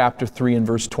Romans chapter 3 and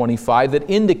verse 25, that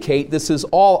indicate this is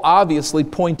all obviously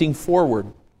pointing forward.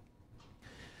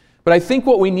 But I think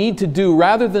what we need to do,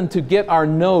 rather than to get our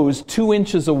nose 2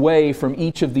 inches away from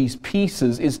each of these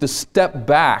pieces, is to step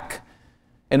back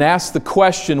and ask the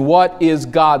question, what is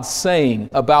God saying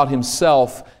about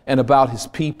Himself and about His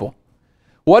people?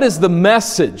 What is the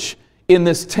message in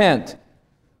this tent?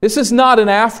 This is not an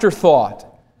afterthought.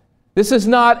 This is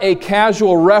not a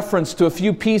casual reference to a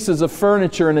few pieces of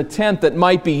furniture in a tent that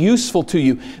might be useful to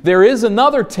you. There is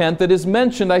another tent that is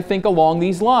mentioned, I think, along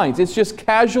these lines. It's just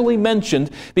casually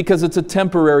mentioned because it's a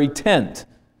temporary tent.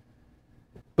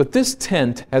 But this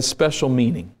tent has special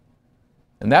meaning.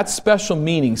 And that special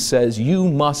meaning says you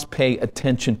must pay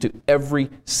attention to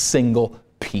every single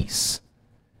piece,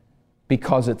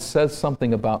 because it says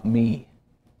something about me,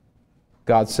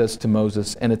 God says to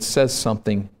Moses, and it says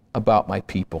something about my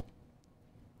people.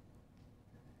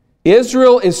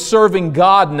 Israel is serving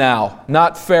God now,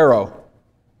 not Pharaoh.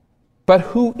 But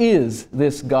who is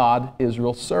this God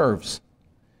Israel serves?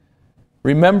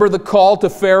 Remember the call to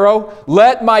Pharaoh?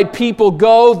 Let my people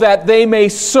go that they may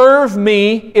serve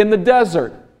me in the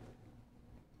desert.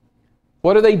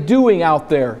 What are they doing out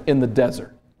there in the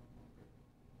desert?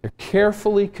 They're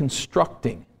carefully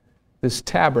constructing this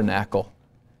tabernacle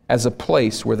as a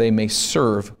place where they may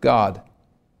serve God.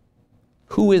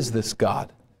 Who is this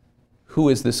God? Who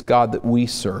is this God that we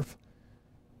serve?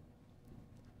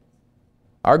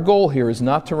 Our goal here is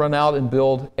not to run out and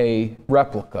build a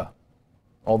replica,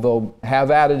 although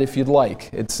have at it if you'd like.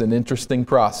 It's an interesting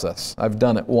process. I've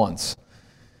done it once.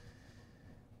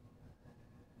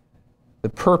 The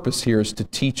purpose here is to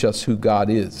teach us who God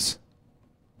is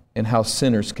and how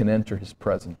sinners can enter His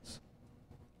presence.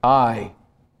 I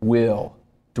will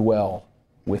dwell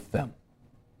with them.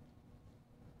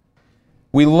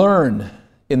 We learn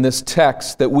in this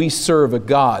text that we serve a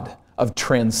God of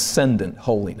transcendent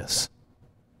holiness.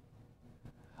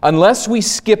 Unless we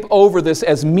skip over this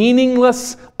as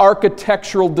meaningless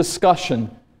architectural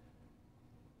discussion,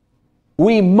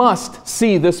 we must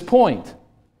see this point.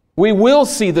 We will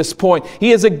see this point.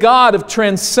 He is a God of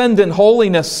transcendent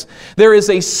holiness. There is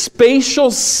a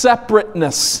spatial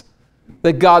separateness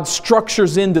that God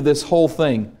structures into this whole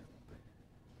thing.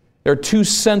 There are 2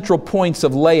 central points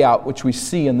of layout which we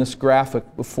see in this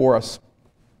graphic before us.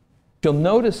 You'll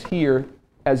notice here,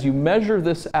 as you measure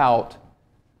this out,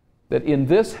 that in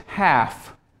this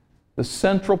half, the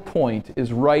central point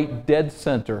is right dead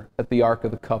center at the Ark of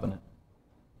the Covenant.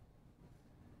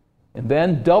 And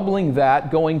then doubling that,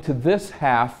 going to this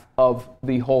half of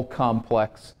the whole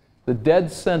complex, the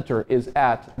dead center is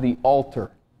at the altar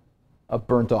of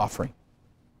burnt offering.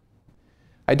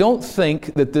 I don't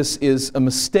think that this is a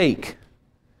mistake.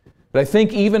 But I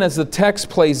think even as the text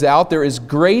plays out, there is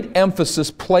great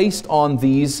emphasis placed on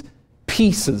these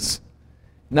pieces.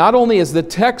 Not only as the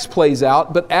text plays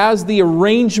out, but as the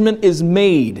arrangement is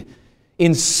made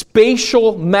in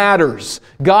spatial matters.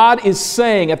 God is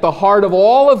saying at the heart of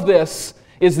all of this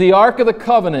is the Ark of the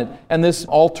Covenant and this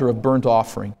altar of burnt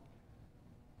offering.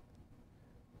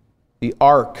 The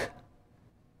Ark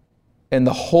and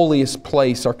the holiest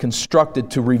place are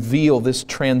constructed to reveal this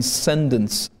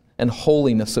transcendence and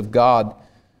holiness of God.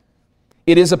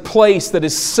 It is a place that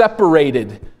is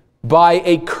separated by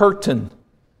a curtain.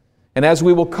 And as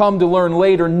we will come to learn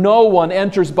later, no one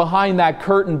enters behind that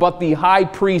curtain but the high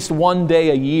priest one day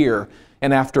a year,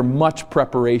 and after much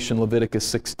preparation, Leviticus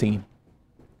 16.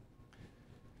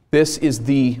 This is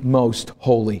the most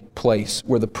holy place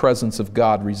where the presence of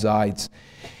God resides.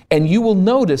 And you will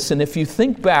notice, and if you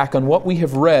think back on what we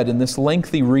have read in this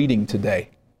lengthy reading today,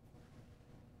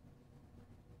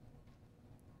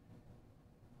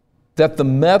 that the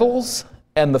metals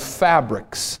and the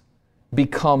fabrics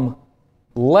become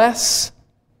less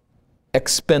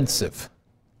expensive,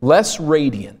 less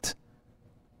radiant,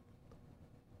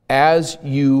 as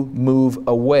you move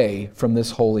away from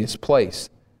this holiest place,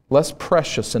 less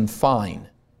precious and fine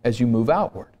as you move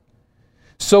outward.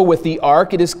 So with the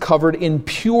ark, it is covered in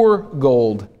pure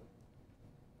gold,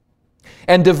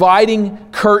 and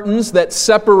dividing curtains that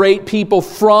separate people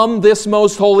from this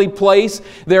most holy place,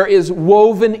 there is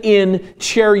woven in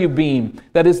cherubim.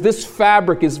 That is, this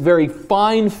fabric is very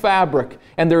fine fabric,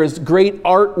 and there is great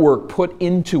artwork put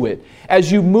into it.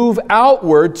 As you move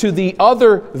outward to the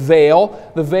other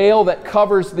veil, the veil that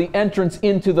covers the entrance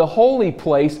into the holy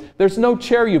place, there's no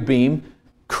cherubim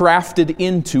crafted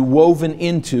into, woven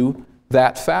into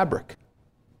that fabric.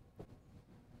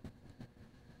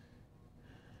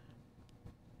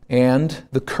 And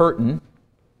the curtain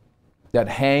that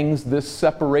hangs this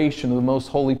separation of the most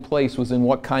holy place was in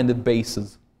what kind of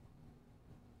bases?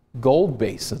 Gold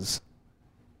bases.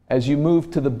 As you move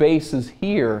to the bases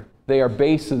here, they are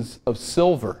bases of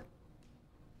silver.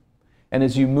 And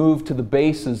as you move to the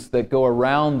bases that go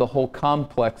around the whole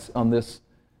complex on this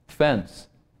fence,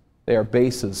 they are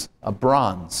bases of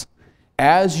bronze.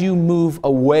 As you move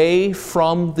away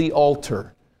from the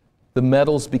altar, the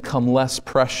metals become less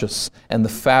precious and the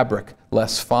fabric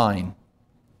less fine.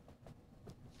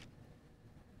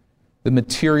 The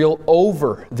material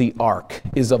over the ark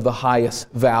is of the highest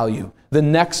value. The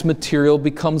next material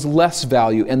becomes less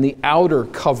value, and the outer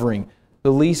covering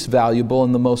the least valuable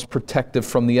and the most protective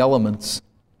from the elements.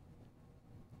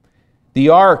 The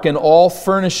ark and all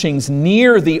furnishings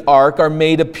near the ark are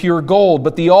made of pure gold,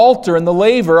 but the altar and the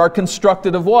laver are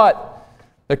constructed of what?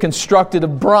 They're constructed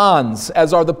of bronze,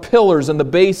 as are the pillars and the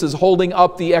bases holding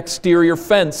up the exterior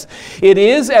fence. It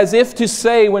is as if to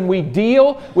say, when we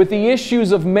deal with the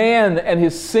issues of man and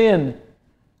his sin,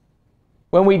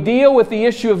 when we deal with the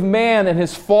issue of man and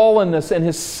his fallenness and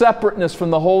his separateness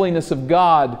from the holiness of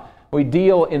God, we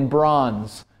deal in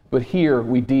bronze, but here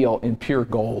we deal in pure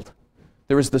gold.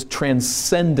 There is this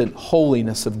transcendent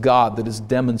holiness of God that is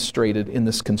demonstrated in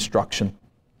this construction.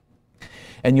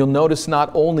 And you'll notice not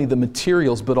only the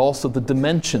materials, but also the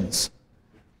dimensions.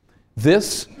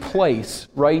 This place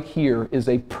right here is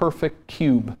a perfect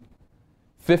cube.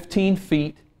 15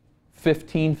 feet,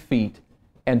 15 feet,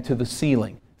 and to the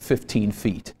ceiling, 15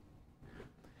 feet.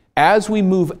 As we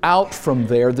move out from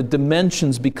there, the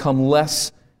dimensions become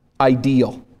less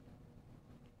ideal.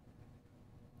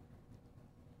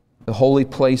 The holy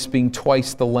place being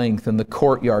twice the length, and the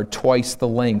courtyard twice the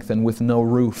length, and with no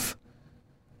roof.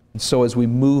 And so as we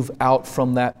move out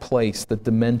from that place, the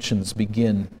dimensions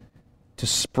begin to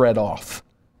spread off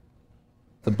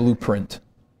the blueprint.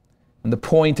 And the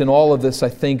point in all of this, I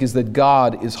think, is that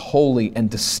God is holy and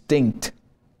distinct,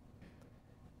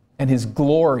 and His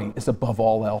glory is above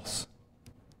all else.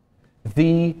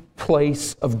 The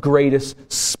place of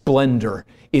greatest splendor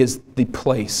is the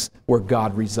place where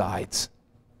God resides.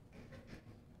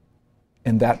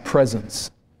 And that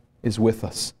presence is with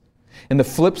us. And the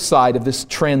flip side of this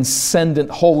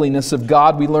transcendent holiness of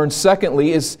God, we learn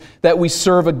secondly, is that we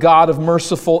serve a God of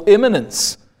merciful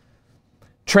immanence.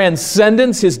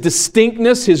 Transcendence, His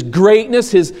distinctness, His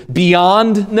greatness, His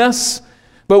beyondness.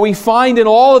 But we find in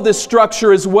all of this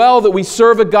structure as well that we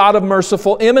serve a God of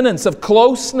merciful immanence, of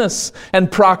closeness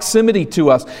and proximity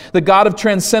to us. The God of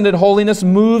transcendent holiness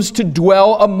moves to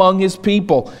dwell among His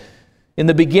people. In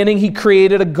the beginning, He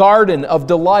created a garden of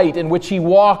delight in which He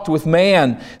walked with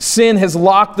man. Sin has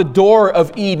locked the door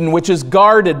of Eden, which is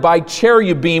guarded by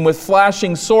cherubim with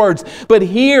flashing swords. But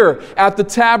here at the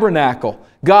tabernacle,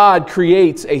 God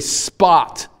creates a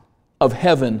spot of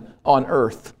heaven on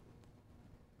earth.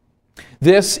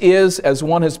 This is, as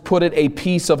one has put it, a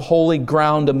piece of holy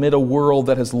ground amid a world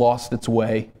that has lost its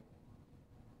way.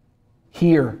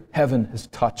 Here, heaven has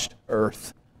touched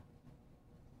earth.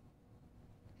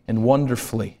 And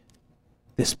wonderfully,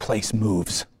 this place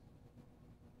moves.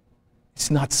 It's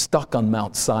not stuck on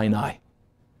Mount Sinai.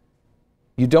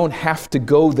 You don't have to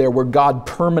go there where God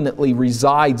permanently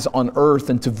resides on earth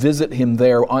and to visit Him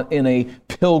there in a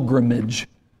pilgrimage.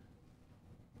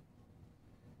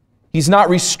 He's not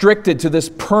restricted to this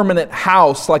permanent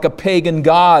house like a pagan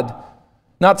god,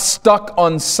 not stuck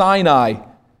on Sinai,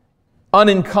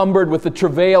 unencumbered with the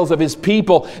travails of His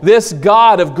people. This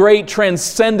God of great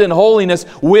transcendent holiness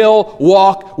will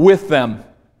walk with them.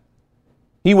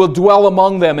 He will dwell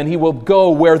among them, and He will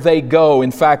go where they go,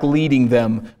 in fact, leading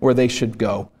them where they should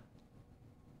go.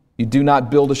 You do not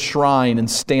build a shrine and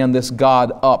stand this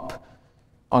God up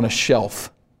on a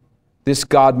shelf. This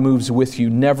God moves with you,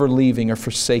 never leaving or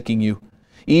forsaking you.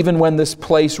 Even when this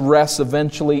place rests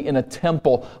eventually in a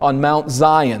temple on Mount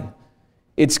Zion,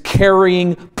 its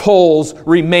carrying poles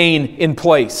remain in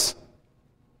place.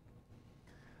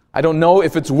 I don't know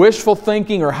if it's wishful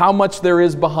thinking or how much there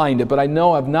is behind it, but I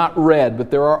know I've not read,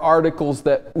 but there are articles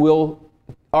that will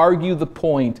argue the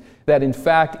point that in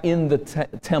fact in the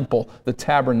temple, the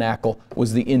tabernacle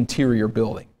was the interior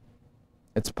building.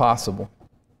 It's possible.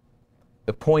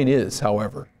 The point is,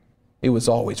 however, it was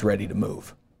always ready to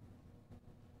move.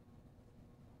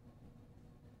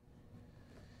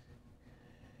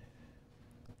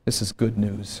 This is good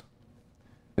news.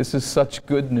 This is such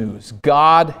good news.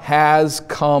 God has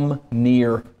come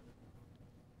near.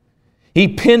 He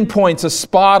pinpoints a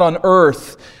spot on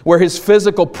earth where His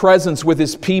physical presence with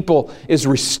His people is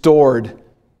restored.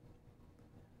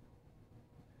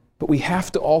 But we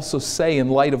have to also say, in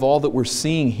light of all that we're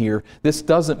seeing here, this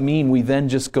doesn't mean we then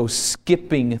just go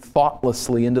skipping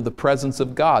thoughtlessly into the presence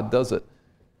of God, does it?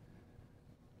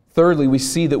 Thirdly, we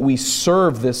see that we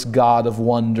serve this God of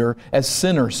wonder as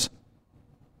sinners.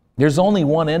 There's only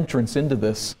one entrance into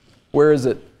this. Where is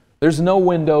it? There's no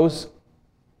windows.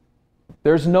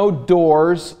 There's no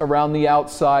doors around the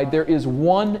outside. There is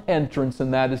one entrance,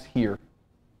 and that is here.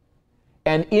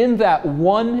 And in that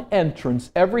one entrance,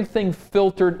 everything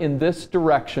filtered in this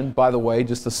direction, by the way,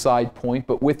 just a side point,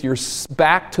 but with your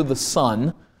back to the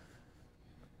sun,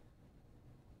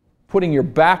 putting your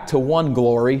back to one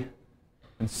glory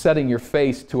and setting your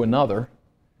face to another,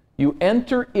 you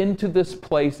enter into this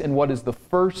place in what is the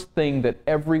first thing that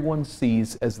everyone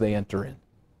sees as they enter in.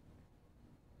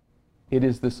 It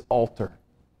is this altar.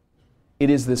 It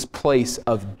is this place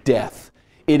of death.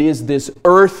 It is this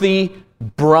earthy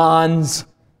bronze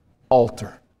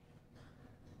altar,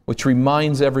 which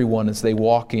reminds everyone as they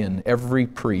walk in, every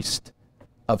priest,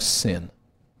 of sin.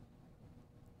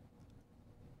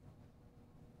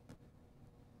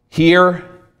 Here,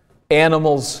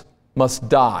 animals must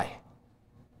die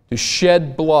to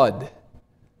shed blood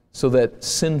so that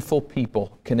sinful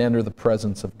people can enter the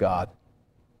presence of God.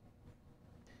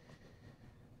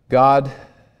 God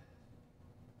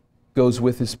goes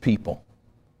with His people,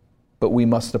 but we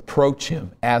must approach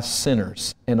Him as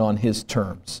sinners and on His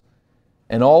terms.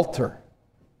 An altar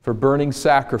for burning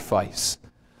sacrifice,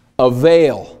 a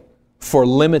veil for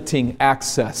limiting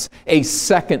access, a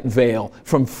second veil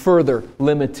from further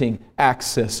limiting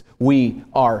access. We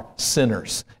are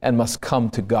sinners and must come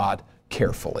to God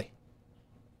carefully.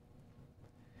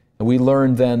 And we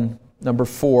learn then, number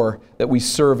 4, that we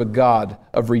serve a God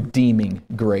of redeeming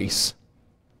grace.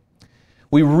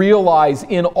 We realize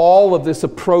in all of this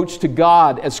approach to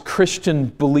God as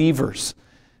Christian believers,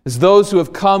 as those who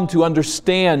have come to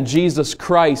understand Jesus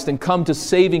Christ and come to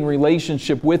saving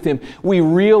relationship with Him, we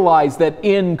realize that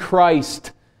in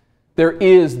Christ there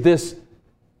is this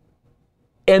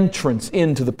entrance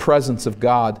into the presence of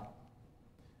God.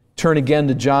 Turn again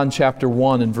to John chapter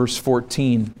 1 and verse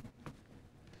 14,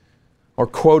 or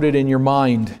quote it in your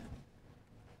mind.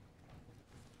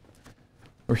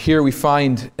 Or here we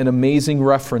find an amazing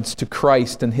reference to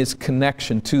Christ and His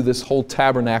connection to this whole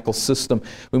tabernacle system.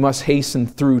 We must hasten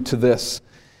through to this.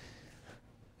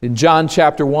 In John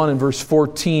chapter 1 and verse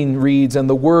 14 reads, "And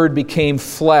the Word became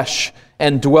flesh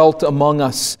and dwelt among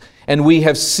us, and we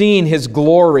have seen His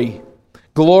glory.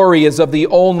 Glory is of the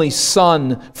only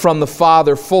Son from the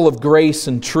Father, full of grace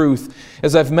and truth."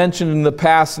 As I've mentioned in the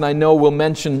past, and I know we'll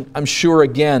mention, I'm sure,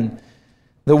 again,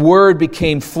 the Word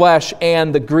became flesh,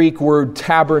 and the Greek word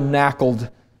tabernacled,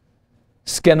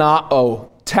 skenao,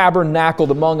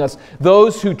 tabernacled among us.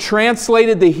 Those who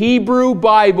translated the Hebrew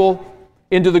Bible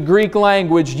into the Greek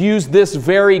language used this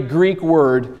very Greek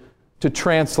word to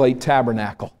translate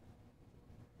tabernacle.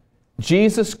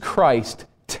 Jesus Christ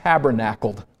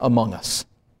tabernacled among us.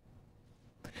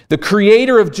 The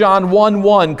Creator of John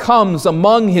 1:1 comes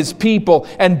among His people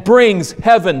and brings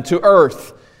heaven to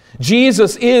earth.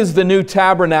 Jesus is the new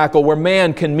tabernacle where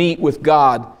man can meet with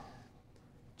God.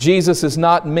 Jesus is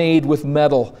not made with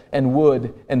metal and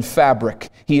wood and fabric.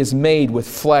 He is made with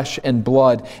flesh and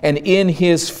blood. And in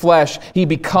His flesh, He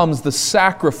becomes the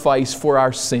sacrifice for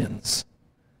our sins.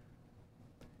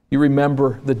 You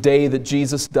remember the day that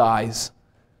Jesus dies.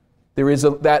 There is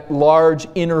that large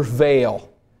inner veil.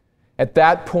 At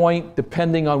that point,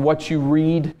 depending on what you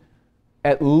read,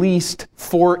 at least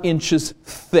 4 inches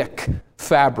thick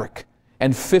fabric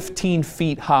and 15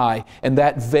 feet high, and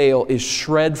that veil is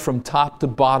shred from top to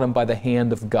bottom by the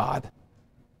hand of God.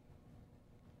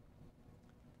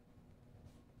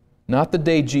 Not the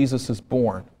day Jesus is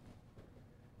born,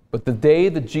 But the day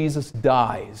that Jesus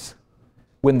dies,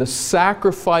 when the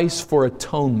sacrifice for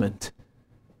atonement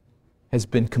has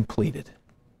been completed,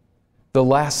 the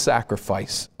last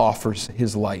sacrifice offers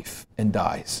his life and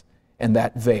dies, and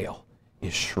that veil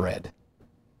is shred.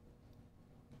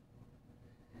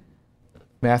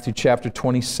 Matthew chapter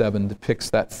 27 depicts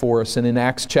that for us. And in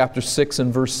Acts chapter 6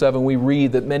 and verse 7, we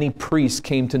read that many priests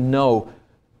came to know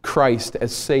Christ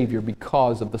as Savior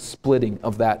because of the splitting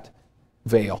of that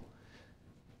veil.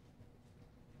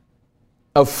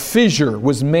 A fissure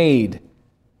was made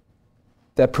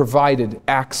that provided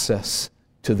access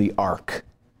to the ark.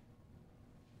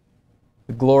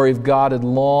 The glory of God had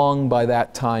long by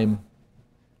that time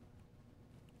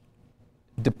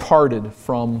departed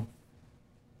from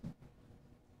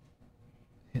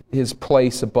his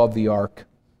place above the ark.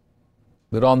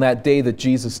 But on that day that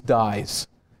Jesus dies,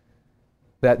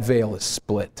 that veil is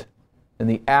split. And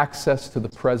the access to the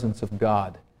presence of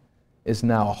God is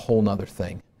now a whole other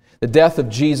thing. The death of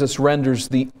Jesus renders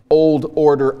the old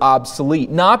order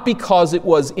obsolete, not because it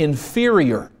was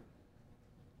inferior,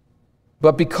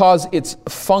 but because its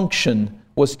function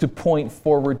was to point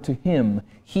forward to Him.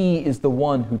 He is the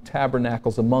one who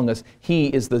tabernacles among us. He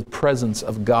is the presence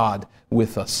of God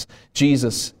with us.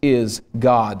 Jesus is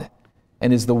God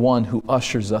and is the one who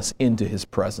ushers us into His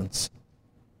presence.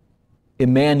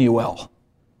 Emmanuel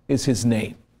is His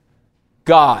name.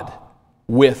 God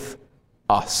with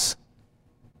us.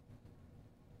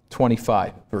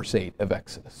 25, verse 8 of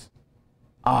Exodus.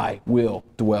 I will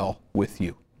dwell with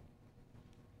you.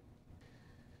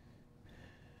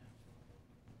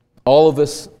 All of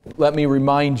this, let me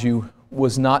remind you,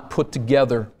 was not put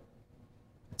together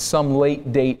at some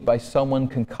late date by someone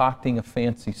concocting a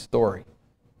fancy story,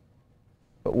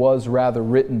 but was rather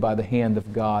written by the hand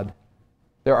of God.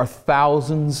 There are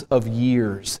thousands of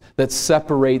years that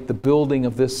separate the building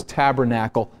of this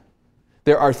tabernacle.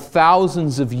 There are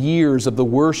thousands of years of the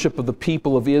worship of the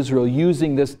people of Israel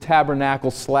using this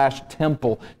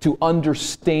tabernacle/temple to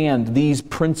understand these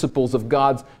principles of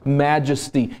God's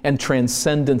majesty and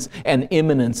transcendence and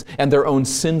immanence and their own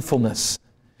sinfulness.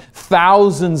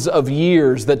 Thousands of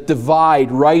years that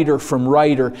divide writer from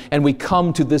writer, and we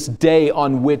come to this day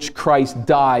on which Christ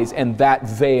dies and that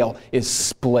veil is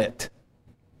split.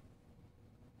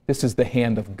 This is the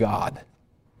hand of God.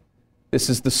 This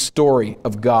is the story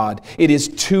of God. It is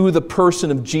to the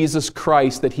person of Jesus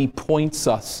Christ that He points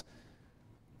us.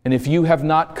 And if you have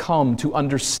not come to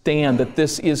understand that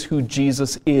this is who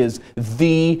Jesus is,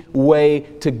 the way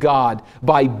to God,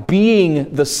 by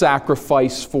being the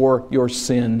sacrifice for your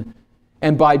sin,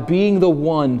 and by being the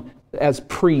one as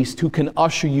priest who can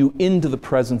usher you into the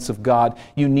presence of God,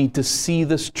 you need to see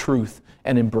this truth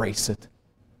and embrace it.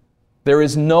 There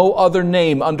is no other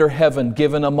name under heaven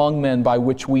given among men by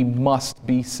which we must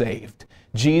be saved.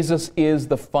 Jesus is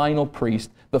the final priest,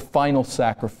 the final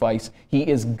sacrifice. He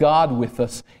is God with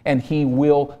us, and He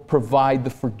will provide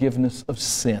the forgiveness of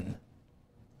sin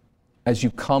as you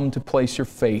come to place your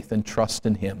faith and trust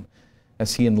in Him,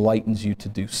 as He enlightens you to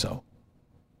do so.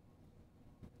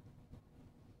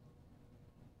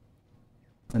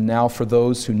 And now for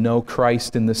those who know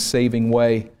Christ in this saving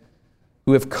way,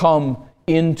 who have come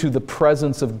into the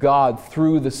presence of God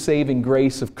through the saving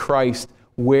grace of Christ,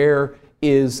 where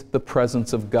is the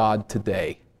presence of God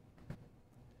today?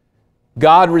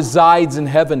 God resides in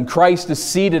heaven. Christ is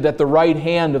seated at the right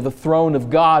hand of the throne of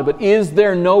God. But is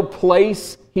there no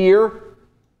place here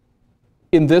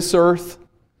in this earth?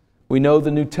 We know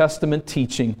the New Testament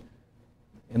teaching,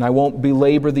 and I won't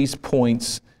belabor these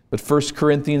points, but 1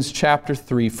 Corinthians chapter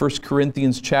 3, 1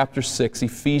 Corinthians chapter 6,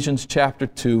 Ephesians chapter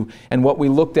 2, and what we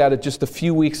looked at it just a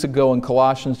few weeks ago in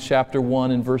Colossians chapter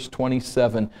 1 and verse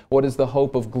 27. What is the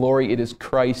hope of glory? It is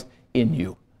Christ in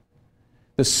you.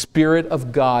 The Spirit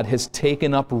of God has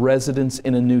taken up residence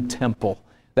in a new temple.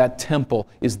 That temple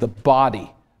is the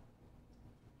body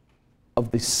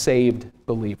of the saved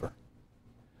believer.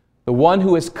 The one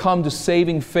who has come to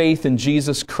saving faith in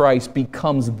Jesus Christ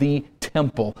becomes the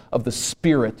temple of the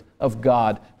Spirit of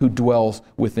God who dwells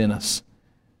within us.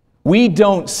 We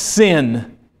don't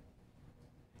sin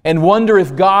and wonder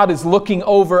if God is looking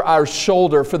over our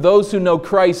shoulder. For those who know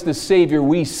Christ as Savior,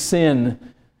 we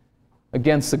sin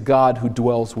against the God who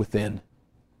dwells within.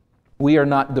 We are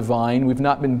not divine. We've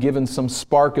not been given some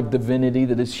spark of divinity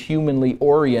that is humanly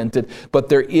oriented, but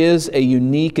there is a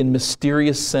unique and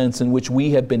mysterious sense in which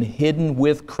we have been hidden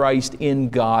with Christ in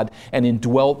God and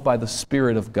indwelt by the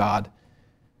Spirit of God.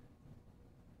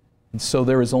 And so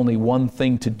there is only one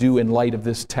thing to do in light of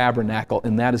this tabernacle,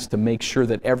 and that is to make sure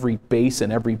that every base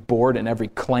and every board and every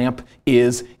clamp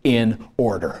is in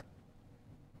order.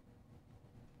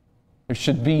 There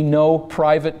should be no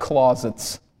private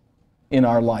closets in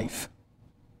our life.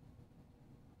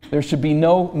 There should be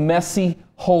no messy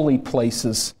holy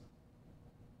places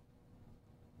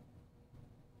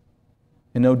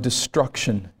and no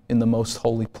destruction in the most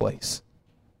holy place.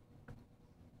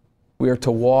 We are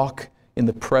to walk in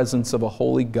the presence of a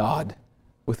holy God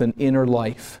with an inner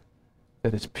life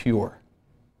that is pure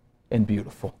and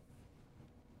beautiful.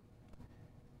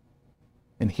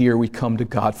 And here we come to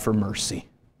God for mercy.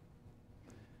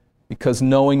 Because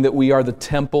knowing that we are the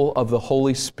temple of the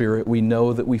Holy Spirit, we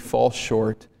know that we fall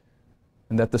short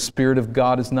and that the Spirit of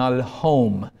God is not at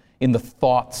home in the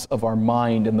thoughts of our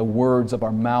mind and the words of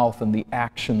our mouth and the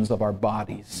actions of our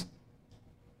bodies.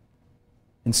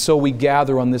 And so we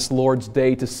gather on this Lord's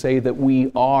Day to say that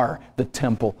we are the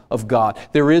temple of God.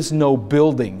 There is no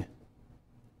building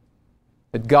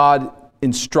that God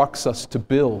instructs us to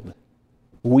build.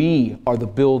 We are the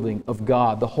building of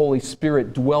God, the Holy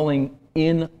Spirit dwelling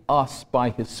in us by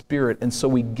His Spirit. And so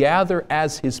we gather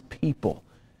as His people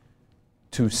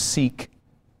to seek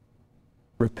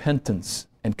repentance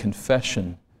and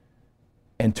confession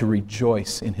and to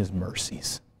rejoice in His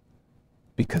mercies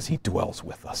because He dwells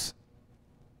with us.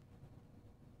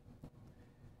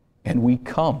 And we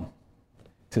come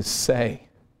to say,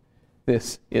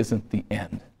 this isn't the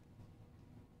end.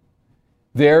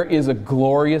 There is a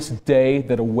glorious day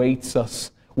that awaits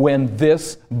us when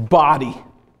this body,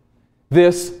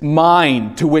 this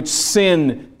mind to which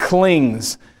sin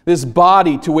clings, this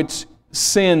body to which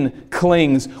sin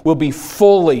clings, will be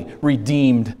fully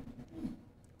redeemed,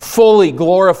 fully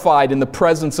glorified in the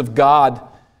presence of God.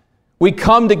 We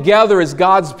come together as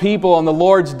God's people on the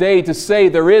Lord's Day to say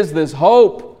there is this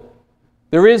hope.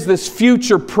 There is this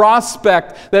future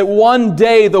prospect that one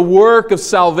day the work of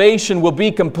salvation will be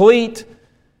complete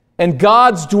and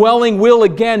God's dwelling will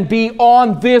again be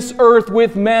on this earth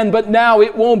with men, but now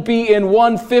it won't be in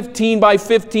one 15 by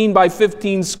 15 by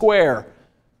 15 square.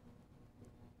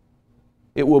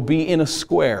 It will be in a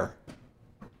square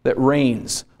that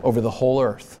reigns over the whole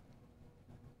earth.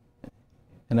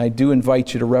 And I do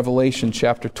invite you to Revelation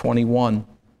chapter 21.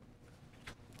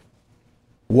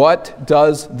 What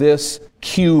does this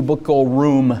cubicle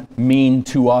room mean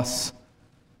to us?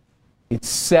 It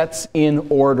sets in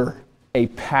order a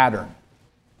pattern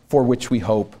for which we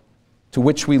hope, to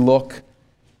which we look.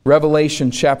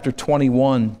 Revelation chapter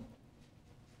 21.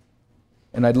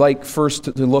 And I'd like first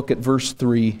to look at verse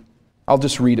 3. I'll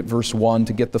just read at verse 1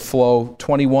 to get the flow.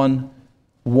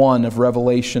 21:1 of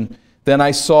Revelation. Then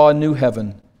I saw a new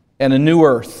heaven and a new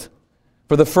earth.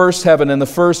 For the first heaven and the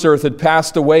first earth had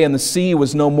passed away, and the sea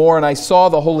was no more. And I saw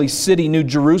the holy city, New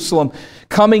Jerusalem,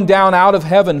 coming down out of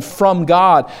heaven from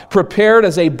God, prepared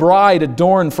as a bride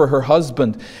adorned for her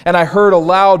husband. And I heard a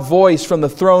loud voice from the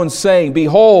throne saying,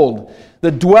 Behold,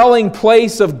 the dwelling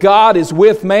place of God is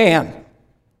with man.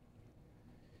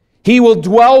 He will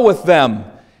dwell with them,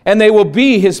 and they will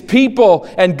be His people,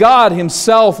 and God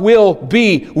Himself will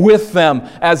be with them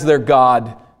as their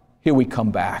God. Here we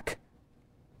come back.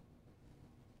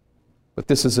 But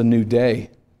this is a new day.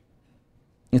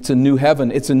 It's a new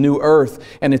heaven, it's a new earth,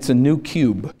 and it's a new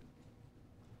cube.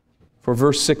 For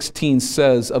verse 16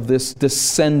 says of this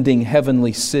descending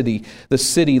heavenly city, the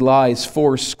city lies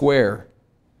 4 square.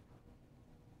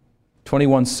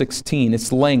 21:16,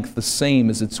 its length the same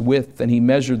as its width, and He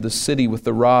measured the city with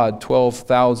the rod,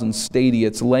 12,000 stadia.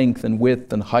 Its length and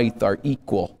width and height are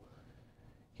equal.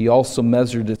 He also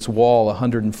measured its wall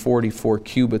 144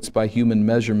 cubits by human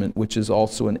measurement, which is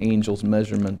also an angel's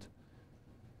measurement.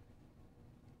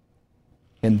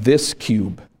 And this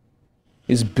cube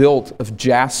is built of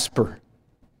jasper,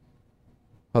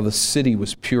 while the city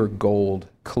was pure gold,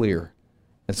 clear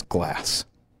as glass.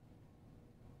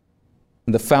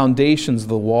 And the foundations of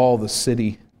the wall of the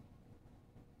city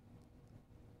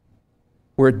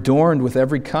were adorned with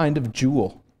every kind of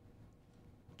jewel,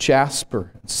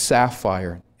 jasper, and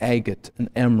sapphire, agate, and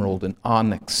emerald, and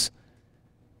onyx,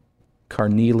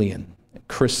 carnelian, and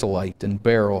chrysolite, and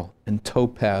beryl, and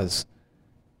topaz,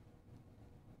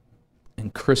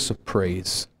 and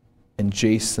chrysoprase, and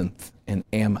jacinth, and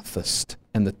amethyst.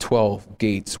 And the 12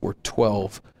 gates were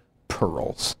 12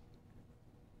 pearls.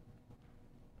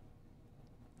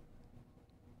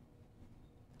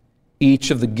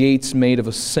 Each of the gates made of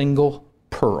a single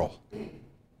pearl.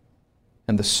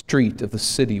 And the street of the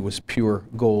city was pure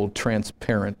gold,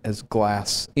 transparent as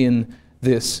glass. In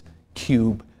this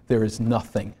cube there is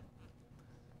nothing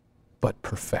but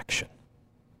perfection.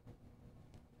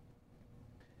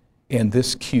 And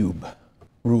this cube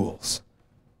rules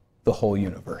the whole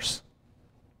universe.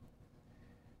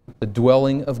 The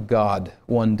dwelling of God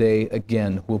one day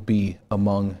again will be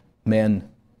among men.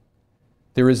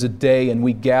 There is a day, and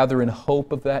we gather in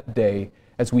hope of that day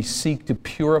as we seek to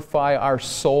purify our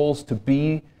souls to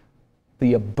be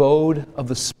the abode of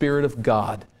the Spirit of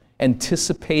God,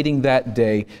 anticipating that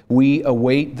day. We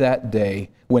await that day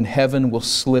when heaven will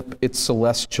slip its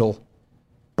celestial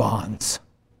bonds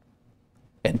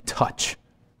and touch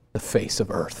the face of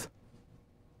earth.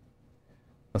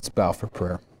 Let's bow for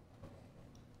prayer.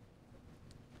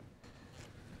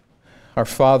 Our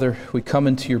Father, we come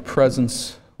into your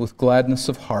presence with gladness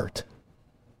of heart.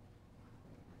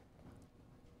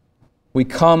 We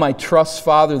come, I trust,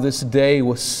 Father, this day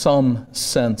with some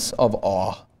sense of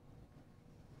awe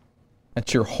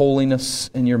at your holiness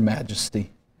and your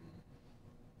majesty.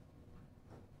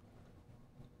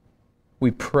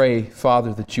 We pray,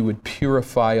 Father, that you would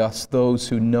purify us, those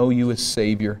who know you as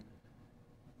Savior.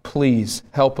 Please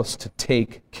help us to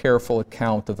take careful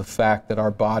account of the fact that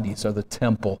our bodies are the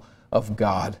temple of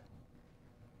God.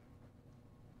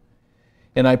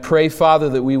 And I pray, Father,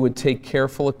 that we would take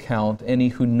careful account, any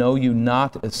who know you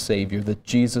not as Savior, that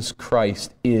Jesus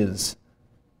Christ is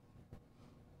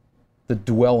the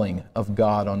dwelling of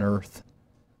God on earth,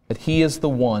 that He is the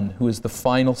one who is the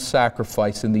final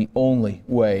sacrifice and the only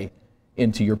way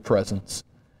into your presence.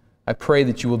 I pray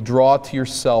that you will draw to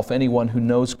yourself anyone who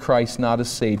knows Christ not as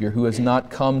Savior, who has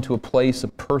not come to a place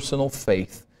of personal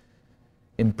faith,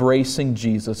 embracing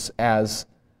Jesus as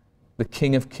the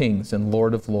King of Kings and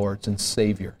Lord of Lords and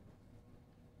Savior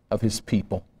of His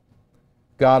people.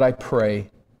 God, I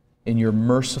pray in your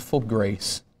merciful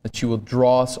grace that you will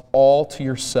draw us all to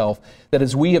yourself, that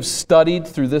as we have studied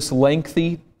through this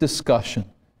lengthy discussion,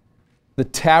 the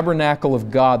tabernacle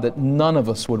of God, that none of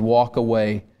us would walk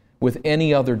away with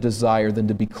any other desire than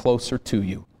to be closer to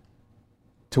you,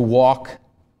 to walk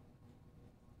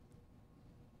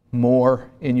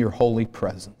more in your holy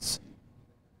presence.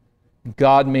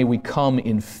 God, may we come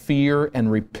in fear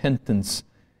and repentance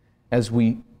as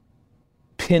we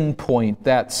pinpoint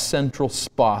that central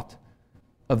spot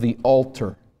of the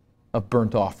altar of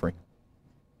burnt offering.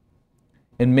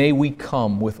 And may we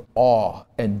come with awe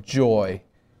and joy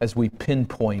as we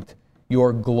pinpoint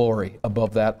your glory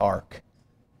above that ark,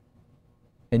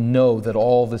 and know that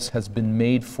all this has been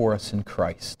made for us in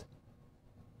Christ.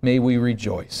 May we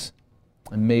rejoice,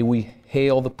 and may we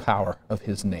hail the power of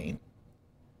His name.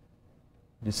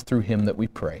 It is through Him that we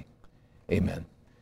pray. Amen.